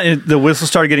driving around, and the whistle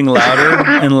started getting louder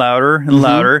and louder and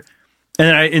louder. And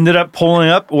then I ended up pulling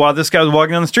up while this guy was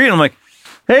walking down the street. And I'm like,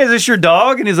 hey, is this your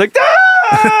dog? And he's like,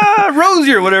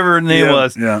 Rosie or whatever her name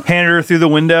was. Yeah. Handed her through the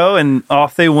window, and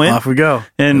off they went. Off we go.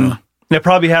 And that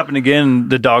probably happened again.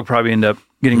 The dog probably ended up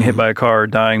getting hit by a car or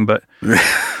dying. But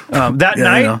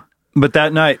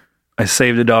that night, I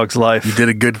saved a dog's life. You did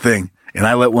a good thing. And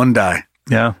I let one die.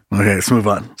 Yeah. Okay, let's move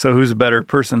on. So who's a better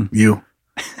person? You.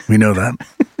 We know that.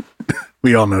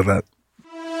 We all know that.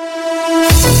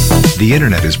 The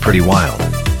internet is pretty wild.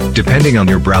 Depending on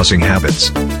your browsing habits,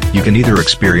 you can either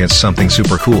experience something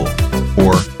super cool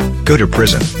or go to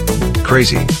prison.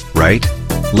 Crazy, right?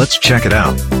 Let's check it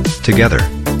out together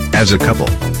as a couple.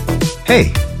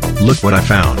 Hey, look what I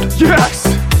found. Yes!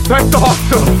 That's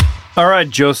awesome! All right,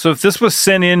 Joseph, this was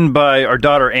sent in by our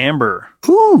daughter, Amber.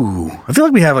 Ooh, I feel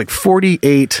like we have like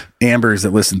 48 Ambers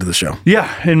that listen to the show. Yeah,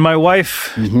 and my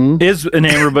wife is an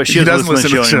Amber, but she doesn't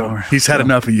listen to the show anymore. He's had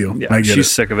enough of you. Yeah,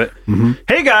 she's sick of it.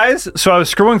 Hey, guys. So I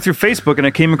was scrolling through Facebook, and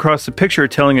I came across a picture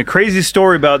telling a crazy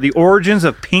story about the origins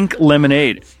of pink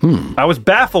lemonade. I was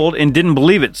baffled and didn't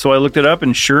believe it, so I looked it up,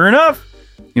 and sure enough,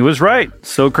 he was right.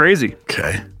 So crazy.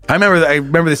 Okay. I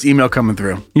remember this email coming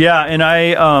through. Yeah, and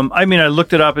I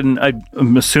looked it up, and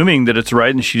I'm assuming that it's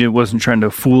right, and she wasn't trying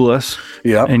to fool us.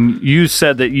 Yeah. And you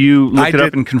said that you looked it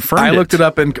up and confirmed it. I looked it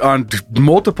up on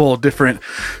multiple different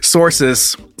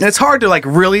sources. And it's hard to like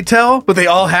really tell, but they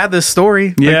all had this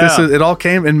story. Yeah. Like it all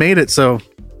came and made it. So,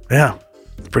 yeah,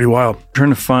 it's pretty wild. I'm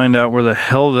trying to find out where the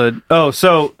hell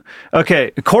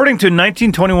okay. According to a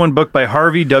 1921 book by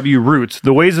Harvey W. Roots,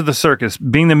 The Ways of the Circus,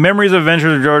 being the memories of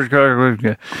adventures of George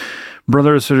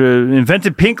brothers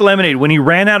invented pink lemonade when he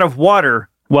ran out of water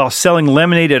while selling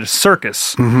lemonade at a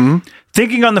circus.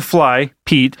 Thinking on the fly,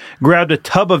 Pete grabbed a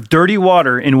tub of dirty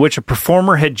water in which a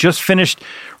performer had just finished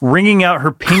wringing out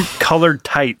her pink-colored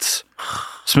tights.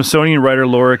 Smithsonian writer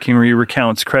Laura Kingery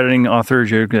recounts, crediting author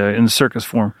in the circus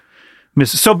form.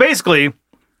 So basically,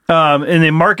 and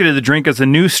they marketed the drink as a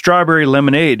new strawberry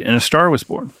lemonade, and a star was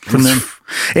born from them.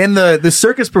 And the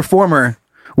circus performer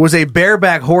was a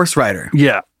bareback horse rider.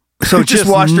 Yeah. So just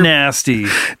washed nasty.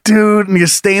 Dude, and you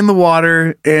stained the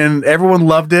water, and everyone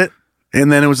loved it. And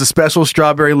then it was a special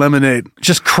strawberry lemonade.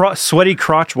 Just sweaty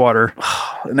crotch water.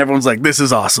 And everyone's like, this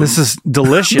is awesome. This is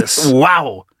delicious.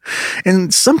 Wow.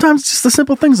 And sometimes just the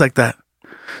simple things like that.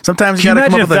 Sometimes you got to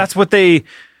come up with that's what they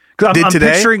did I'm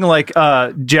today. Picturing like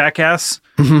Jackass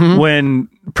when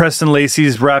Preston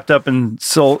Lacey's wrapped up in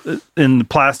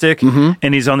plastic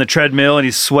and he's on the treadmill and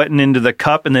he's sweating into the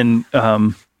cup, and then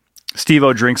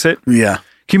Steve-O drinks it. Yeah.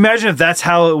 Can you imagine if that's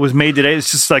how it was made today?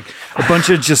 It's just like a bunch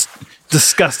of just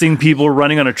disgusting people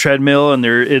running on a treadmill,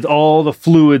 and all the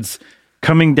fluids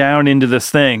coming down into this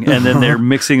thing, and then they're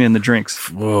mixing in the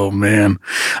drinks. Oh man.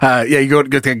 You go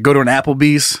to an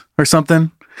Applebee's or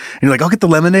something. And you're like, I'll get the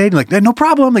lemonade. You're like, no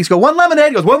problem. Like, go, one lemonade.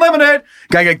 He goes, one lemonade.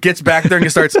 Guy gets back there and he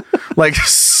starts like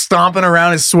stomping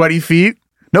around his sweaty feet.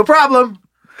 No problem.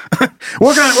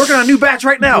 working on a new batch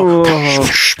right now.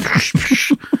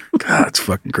 God, it's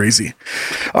fucking crazy.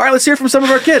 All right, let's hear from some of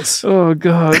our kids. Oh,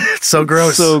 God. It's so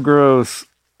gross. So gross.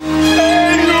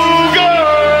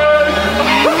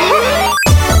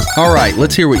 All right,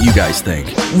 let's hear what you guys think.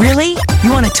 Really?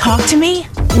 You want to talk to me?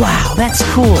 Wow, that's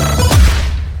cool.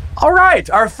 All right,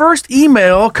 our first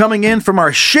email coming in from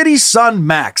our shitty son,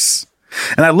 Max.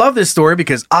 And I love this story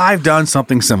because I've done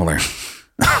something similar.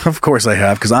 Of course I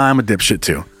have, because I'm a dipshit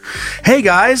too. Hey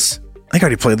guys, I think I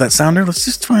already played that sounder. Let's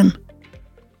just find...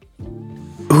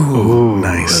 Ooh,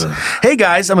 nice. Hey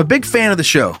guys, I'm a big fan of the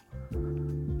show.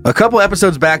 A couple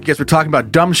episodes back, you guys were talking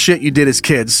about dumb shit you did as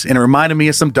kids, and it reminded me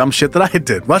of some dumb shit that I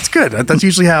did. Well, that's good. That's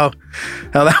usually how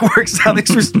that works. How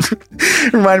things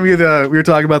reminded me of we were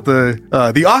talking about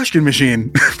the oxygen machine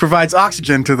provides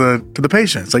oxygen to the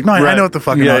patient. It's like, no, I know what the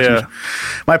fucking oxygen. Yeah.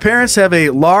 My parents have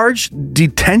a large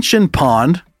detention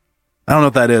pond. I don't know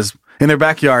what that is. In their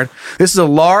backyard. This is a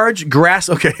large grass...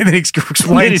 Okay, and then he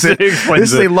explains it.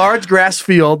 This is a large grass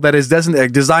field that is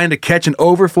designed to catch an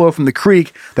overflow from the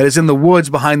creek that is in the woods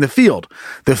behind the field.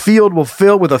 The field will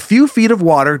fill with a few feet of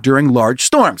water during large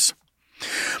storms.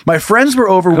 My friends were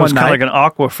over one night. Kind of like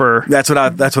an aquifer. That's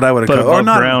what I would have called. Or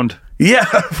not ground. Yeah.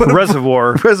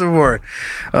 Reservoir.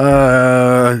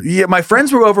 Yeah, my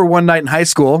friends were over one night in high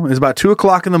school. It was about 2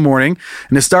 o'clock in the morning,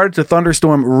 and it started to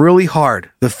thunderstorm really hard.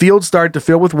 The field started to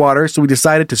fill with water, so we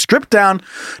decided to strip down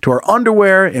to our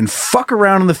underwear and fuck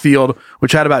around in the field,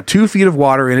 which had about 2 feet of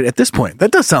water in it at this point.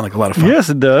 That does sound like a lot of fun. Yes,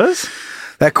 it does.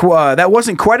 That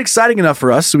wasn't quite exciting enough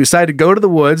for us, so we decided to go to the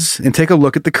woods and take a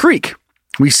look at the creek.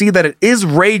 We see that it is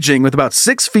raging with about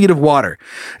 6 feet of water.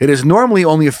 It is normally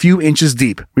only a few inches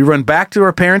deep. We run back to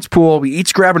our parents' pool. We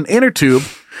each grab an inner tube.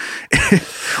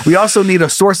 We also need a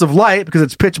source of light because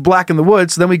it's pitch black in the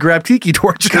woods. So then we grab tiki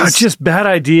torches. God, just bad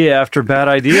idea after bad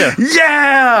idea.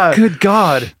 Yeah! Good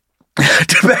God.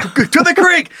 to the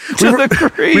creek.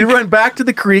 We run back to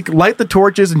the creek, light the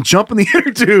torches, and jump in the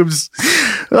inner tubes.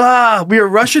 We are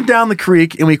rushing down the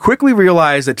creek, and we quickly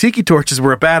realize that tiki torches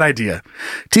were a bad idea.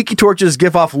 Tiki torches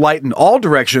give off light in all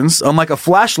directions, unlike a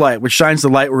flashlight, which shines the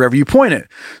light wherever you point it.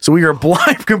 So we are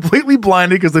completely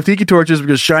blinded because the tiki torches were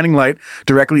just shining light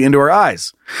directly into our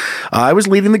eyes. I was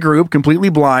leading the group, completely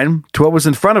blind, to what was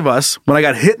in front of us when I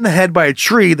got hit in the head by a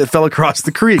tree that fell across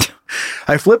the creek.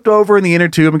 I flipped over in the inner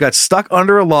tube and got stuck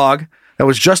under a log that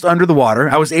was just under the water.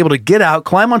 I was able to get out,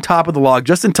 climb on top of the log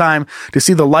just in time to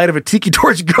see the light of a tiki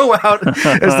torch go out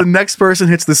as the next person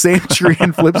hits the same tree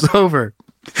and flips over.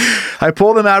 I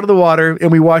pulled them out of the water,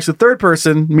 and we watched the third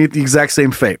person meet the exact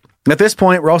same fate. At this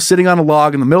point, we're all sitting on a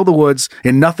log in the middle of the woods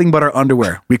in nothing but our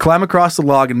underwear. We climb across the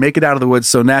log and make it out of the woods,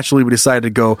 so naturally we decided to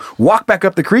go walk back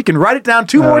up the creek and ride it down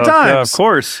 2 more times. Yeah, of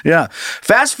course. Yeah.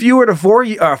 Fast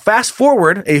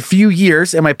forward a few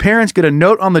years, and my parents get a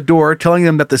note on the door telling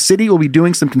them that the city will be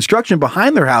doing some construction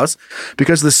behind their house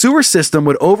because the sewer system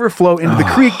would overflow into the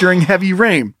creek during heavy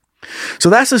rain. So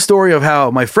that's the story of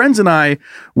how my friends and I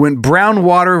went brown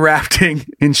water rafting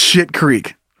in Shit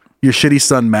Creek. Your shitty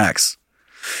son, Max.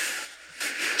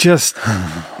 Just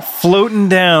floating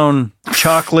down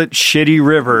chocolate shitty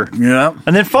river. Yeah.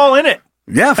 And then fall in it.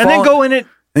 Yeah. And then go in it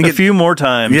a few more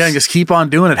times. Yeah, and just keep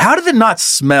on doing it. How did it not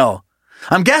smell?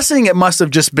 I'm guessing it must have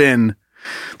just been,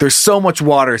 there's so much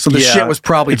water, so the shit was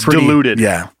probably pretty diluted.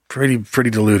 Yeah, pretty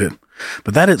diluted.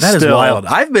 But that is wild.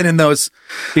 I've been in those.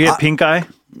 You get pink eye?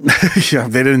 Yeah,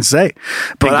 they didn't say.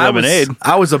 But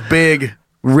I was a big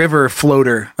river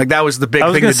floater. Like that was the big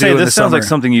thing to do in the summer. This sounds like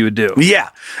something you would do. Yeah,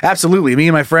 absolutely. Me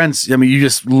and my friends, I mean, you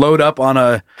just load up on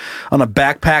a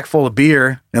backpack full of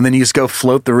beer and then you just go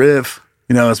float the riv,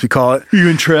 as we call it. You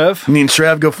and Trev? Me and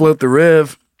Trev go float the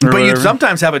riv. But you'd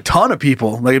sometimes have a ton of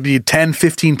people, like it'd be 10,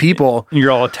 15 people. And you're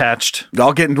all attached.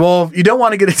 You don't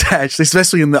want to get attached,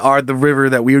 especially in the river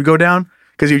that we would go down,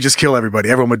 because you would just kill everybody.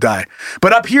 Everyone would die.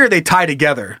 But up here, they tie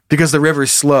together because the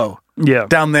river's slow. Yeah.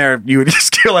 Down there, you would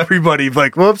just kill everybody.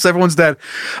 Like, whoops, everyone's dead.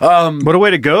 What a way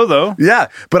to go, though. Yeah.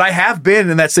 But I have been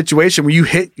in that situation where you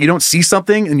don't see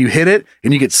something and you hit it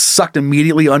and you get sucked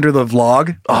immediately under the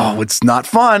log. Oh, it's not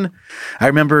fun. I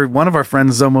remember one of our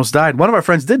friends almost died. One of our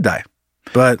friends did die.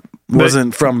 But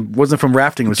wasn't from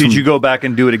rafting. Did you go back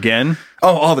and do it again?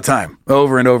 Oh, all the time,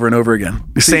 over and over and over again.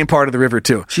 The same part of the river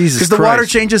too. Jesus Christ. Because the water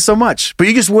changes so much. But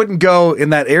you just wouldn't go in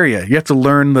that area. You have to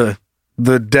learn the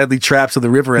deadly traps of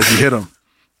the river as you hit them.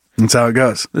 That's how it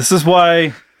goes. This is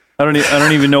why I don't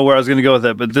even know where I was going to go with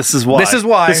that. But this is why. This is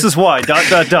why. This is why. ...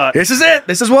 This is it.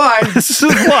 This is why. This is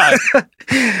why.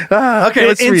 Okay.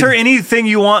 Let's enter anything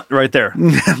you want right there.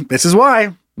 This is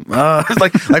why.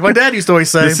 Like my dad used to always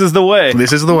say, this is the way.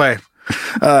 This is the way.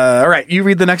 All right, you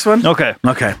read the next one. Okay.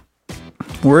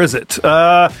 Where is it?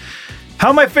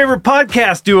 How my favorite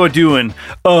podcast duo doing?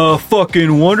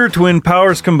 Fucking Wonder Twin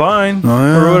powers combined,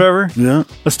 or whatever. Yeah.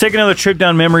 Let's take another trip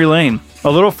down memory lane.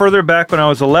 A little further back when I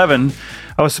was 11,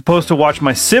 I was supposed to watch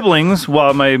my siblings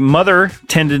while my mother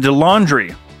tended to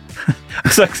laundry.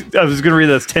 I was going to read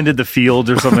this, tended the field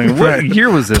or something. What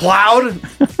year was this? Plowed.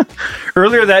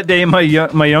 Earlier that day, my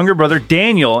younger brother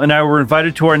Daniel and I were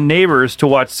invited to our neighbors to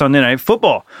watch Sunday Night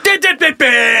Football. Is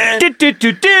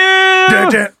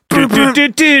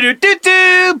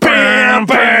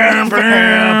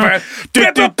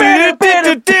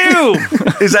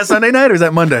that Sunday night or is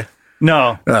that Monday?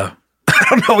 No. Oh. I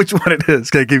don't know which one it is.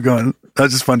 Okay, keep going. That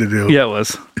was just fun to do. Yeah, it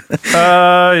was.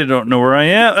 I don't know where I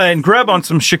am. And grab on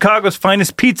some Chicago's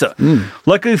finest pizza.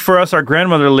 Luckily for us, our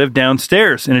grandmother lived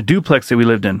downstairs in a duplex that we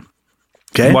lived in.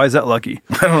 Okay. Why is that lucky?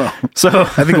 I don't know. So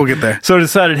I think we'll get there. So I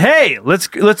decided, hey,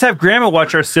 let's have Grandma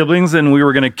watch our siblings, and we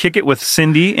were going to kick it with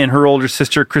Cindy and her older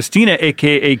sister Christina,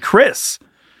 aka Chris.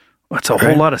 That's a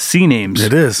whole lot of C names.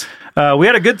 It is. We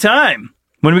had a good time.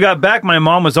 When we got back, my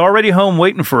mom was already home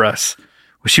waiting for us.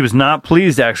 She was not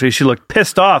pleased, actually. She looked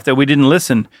pissed off that we didn't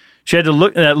listen. She had to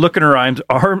look in her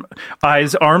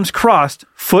eyes, arms crossed,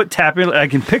 foot tapping. I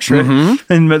can picture it.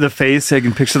 And the face, I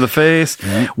can picture the face.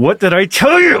 Yeah. What did I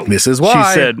tell you? This is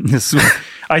why. She said,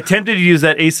 I attempted to use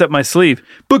that ace up my sleeve,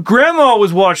 but Grandma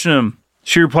was watching him.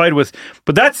 She replied with,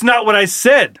 but that's not what I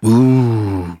said.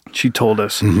 Ooh. She told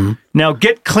us. Now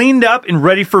get cleaned up and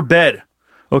ready for bed.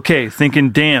 Okay, thinking,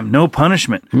 damn, no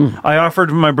punishment. I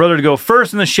offered my brother to go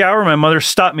first in the shower. My mother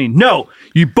stopped me. No,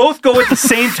 you both go at the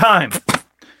same time.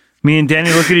 Me and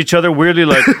Danny look at each other weirdly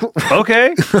like, okay.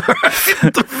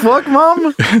 What the fuck,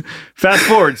 Mom? Fast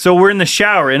forward. So we're in the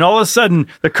shower, and all of a sudden,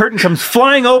 the curtain comes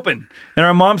flying open, and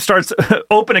our mom starts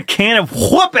open a can of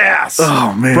whoop ass.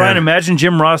 Oh, man. Brian, imagine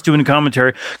Jim Ross doing a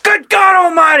commentary. Good God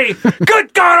almighty!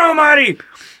 Good God almighty!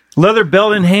 Leather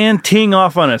belt in hand, teeing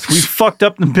off on us. We fucked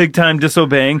up the big time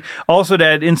disobeying. Also, to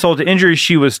add insult to injury,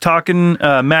 she was talking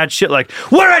mad shit like,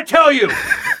 what did I tell you?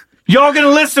 Y'all gonna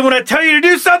listen when I tell you to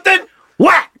do something?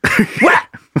 What? What?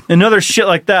 Another shit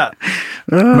like that.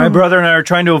 My brother and I are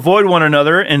trying to avoid one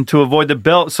another and to avoid the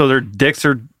belt, so their dicks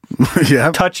are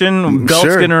touching, belts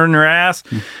getting her in her ass.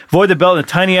 Avoid the belt in a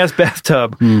tiny ass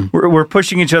bathtub. We're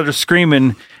pushing each other,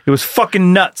 screaming. It was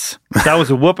fucking nuts. That was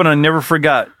a whooping I never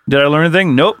forgot. Did I learn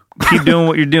anything? Nope. Keep doing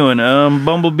what you're doing.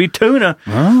 Bumblebee tuna.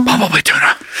 Bumblebee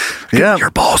tuna. Yeah.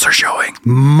 Your balls are showing.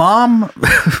 Mom,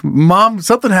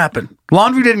 something happened.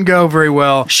 Laundry didn't go very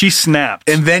well. She snapped.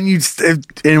 And then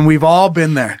and we've all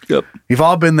been there. Yep. We've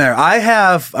all been there.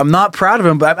 I'm not proud of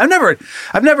him, but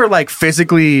I've never like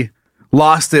physically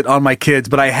lost it on my kids,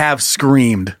 but I have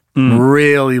screamed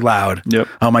really loud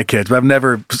on my kids, but I've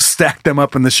never stacked them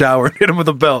up in the shower and hit them with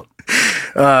a belt.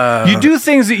 You do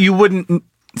things that you wouldn't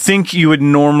think you would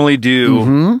normally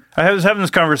do. I was having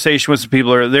this conversation with some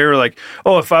people. They were like,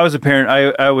 "Oh, if I was a parent,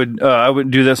 I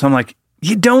would do this." I'm like,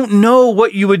 you don't know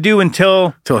what you would do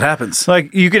until it happens.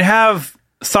 Like, you could have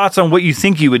thoughts on what you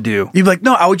think you would do. You'd be like,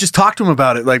 no, I would just talk to him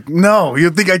about it. Like, no,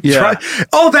 you think I'd try?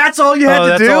 Oh, that's all you had to do?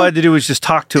 That's all I had to do was just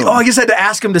talk to him. Oh, I just had to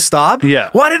ask him to stop? Yeah.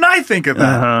 Why didn't I think of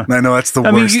that? I know, that's the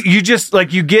worst. I mean, you just,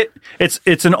 like, you get, it's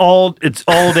all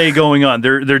day going on.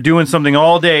 They're doing something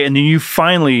all day, and then you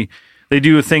finally, they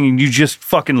do a thing, and you just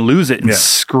fucking lose it and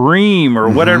scream or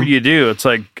whatever you do. It's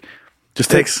like,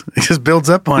 it just builds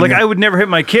up on you. Like, I would never hit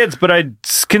my kids, but I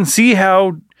can see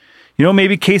how,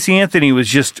 maybe Casey Anthony was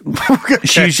just,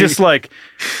 she's just like,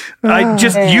 I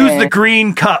just use the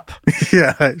green cup.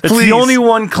 Yeah. It's the only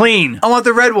one clean. I want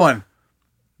the red one.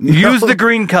 Use the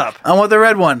green cup. I want the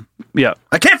red one. Yeah.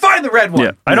 I can't find the red one.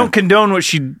 Yeah. I don't condone what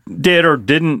she did or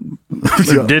didn't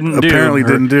do. Apparently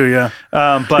didn't do, yeah.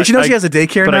 But did you know she has a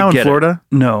daycare now in Florida?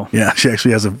 No. Yeah, she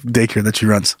actually has a daycare that she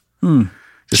runs.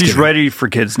 She's ready for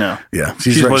kids now. Yeah.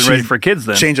 She wasn't ready for kids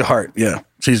then. Change of heart. Yeah.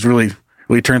 She's really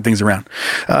turn things around.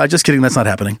 Just kidding. That's not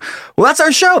happening. Well, that's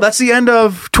our show. That's the end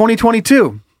of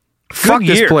 2022. Fuck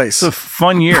this place. It's a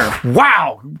fun year.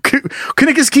 Wow. Can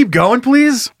it just keep going,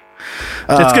 please?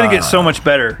 It's going to get so much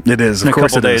better. It is. In a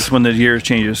couple days when the year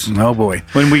changes. Oh, boy.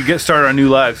 When we get started our new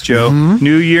lives, Joe.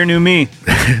 New year, new me.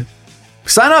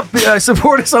 Sign up.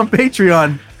 Support us on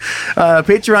Patreon.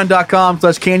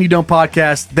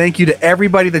 Patreon.com/CanYouDon'tPodcast. Thank you to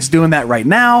everybody that's doing that right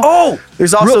now. Oh,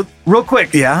 there's also real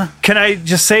quick. Yeah. Can I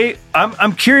just say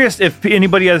I'm curious if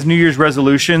anybody has New Year's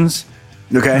resolutions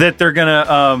that they're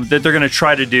gonna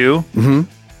try to do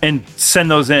and send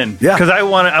those in. Yeah. Because I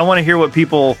want to hear what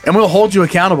people, and we'll hold you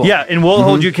accountable. Yeah, and we'll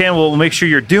hold you accountable. We'll make sure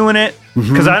you're doing it.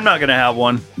 Because I'm not going to have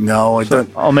one. No,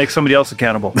 I'll make somebody else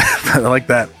accountable. I like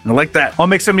that. I'll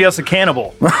make somebody else a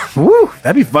cannibal. Woo,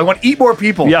 that'd be fun. I want to eat more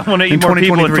people. Yeah, I want to eat more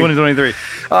people in 2023.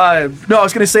 No, I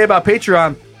was going to say about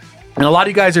Patreon, and a lot of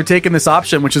you guys are taking this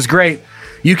option, which is great.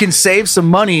 You can save some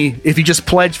money if you just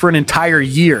pledge for an entire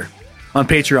year on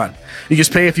Patreon. You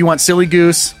just pay if you want Silly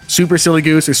Goose, Super Silly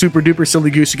Goose, or Super Duper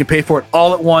Silly Goose. You can pay for it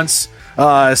all at once.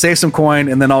 Save some coin,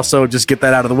 and then also just get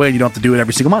that out of the way. You don't have to do it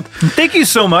every single month. Thank you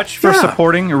so much for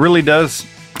supporting. It really does.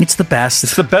 It's the best.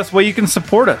 It's the best way you can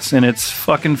support us, and it's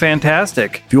fucking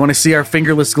fantastic. If you want to see our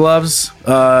fingerless gloves,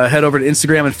 head over to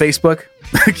Instagram and Facebook.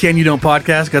 Can You Don't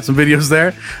Podcast. Got some videos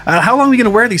there. How long are we going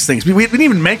to wear these things? We didn't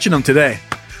even mention them today.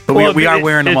 But we are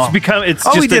wearing them all. It's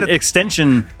just an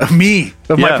extension of me,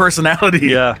 of my personality.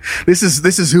 Yeah. This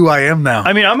is who I am now.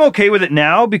 I mean, I'm okay with it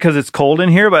now because it's cold in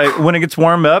here, but when it gets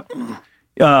warmed up,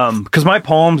 because my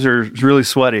palms are really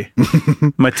sweaty.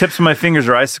 My tips of my fingers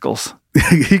are icicles.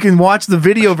 You can watch the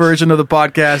video version of the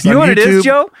podcast on YouTube. You know what it is,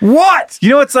 Joe? What? You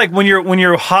know, it's like when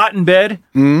you're hot in bed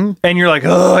and you're like,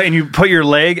 oh, and you put your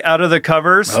leg out of the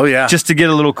covers just to get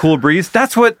a little cool breeze.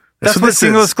 That's what That's what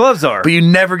singless gloves are. But you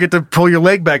never get to pull your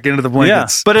leg back into the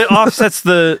blankets. But it offsets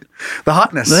the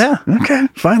hotness. Yeah. Okay.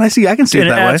 Fine. I see. I can see it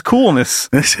that way. And it adds coolness.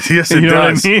 Yes, it does. You know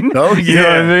what I mean? Oh, yeah. You know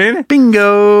what I mean?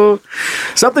 Bingo.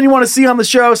 Something you want to see on the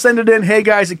show, send it in. Hey,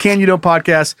 guys, at Can You Don't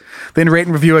Podcast. Then rate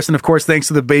and review us. And, of course, thanks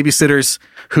to the babysitters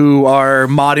who are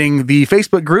modding the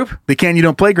Facebook group, the Can You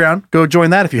Don't Playground. Go join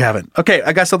that if you haven't. Okay.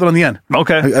 I got something on the end.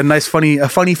 Okay. A nice, funny,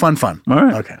 fun. All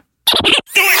right. Okay.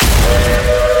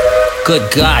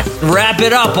 Good God. Wrap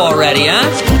it up already, huh?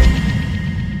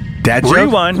 Dad joke?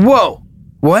 Rewind. Whoa.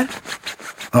 What?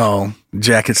 Oh,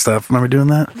 jacket stuff. Remember doing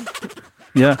that?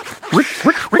 Yeah. Rick.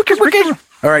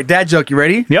 All right, dad joke. You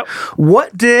ready? Yep.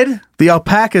 What did the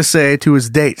alpaca say to his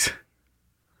date?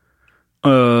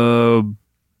 It's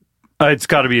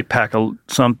got to be a pack of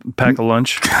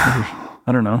lunch. I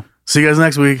don't know. See you guys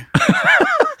next week.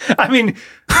 I mean,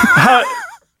 that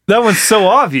one's so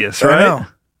obvious, right? I know.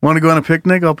 Want to go on a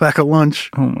picnic? I'll pack a lunch.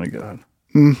 Oh my God.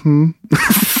 Mm-hmm.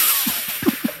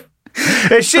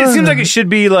 It seems like it should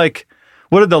be like,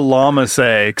 what did the llama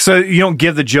say? So you don't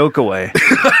give the joke away.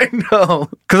 I know.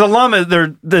 Because the llama,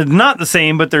 they're not the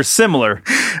same, but they're similar.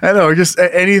 I know. Or just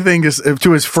anything just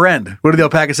to his friend. What did the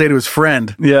alpaca say to his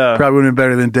friend? Yeah. Probably would have been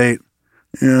better than date.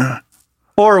 Yeah.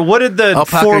 Or what did the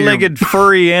Alpaca, four-legged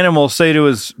furry animal say to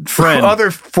his friend?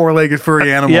 Other four-legged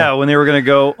furry animal. Yeah, when they were going to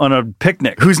go on a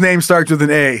picnic. Whose name starts with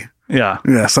an A. Yeah.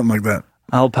 Yeah, something like that.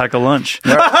 I'll pack a lunch.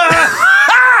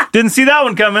 Didn't see that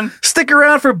one coming. Stick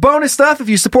around for bonus stuff if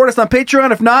you support us on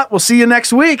Patreon. If not, we'll see you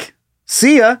next week.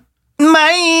 See ya.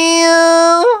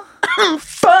 Bye.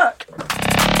 Fuck.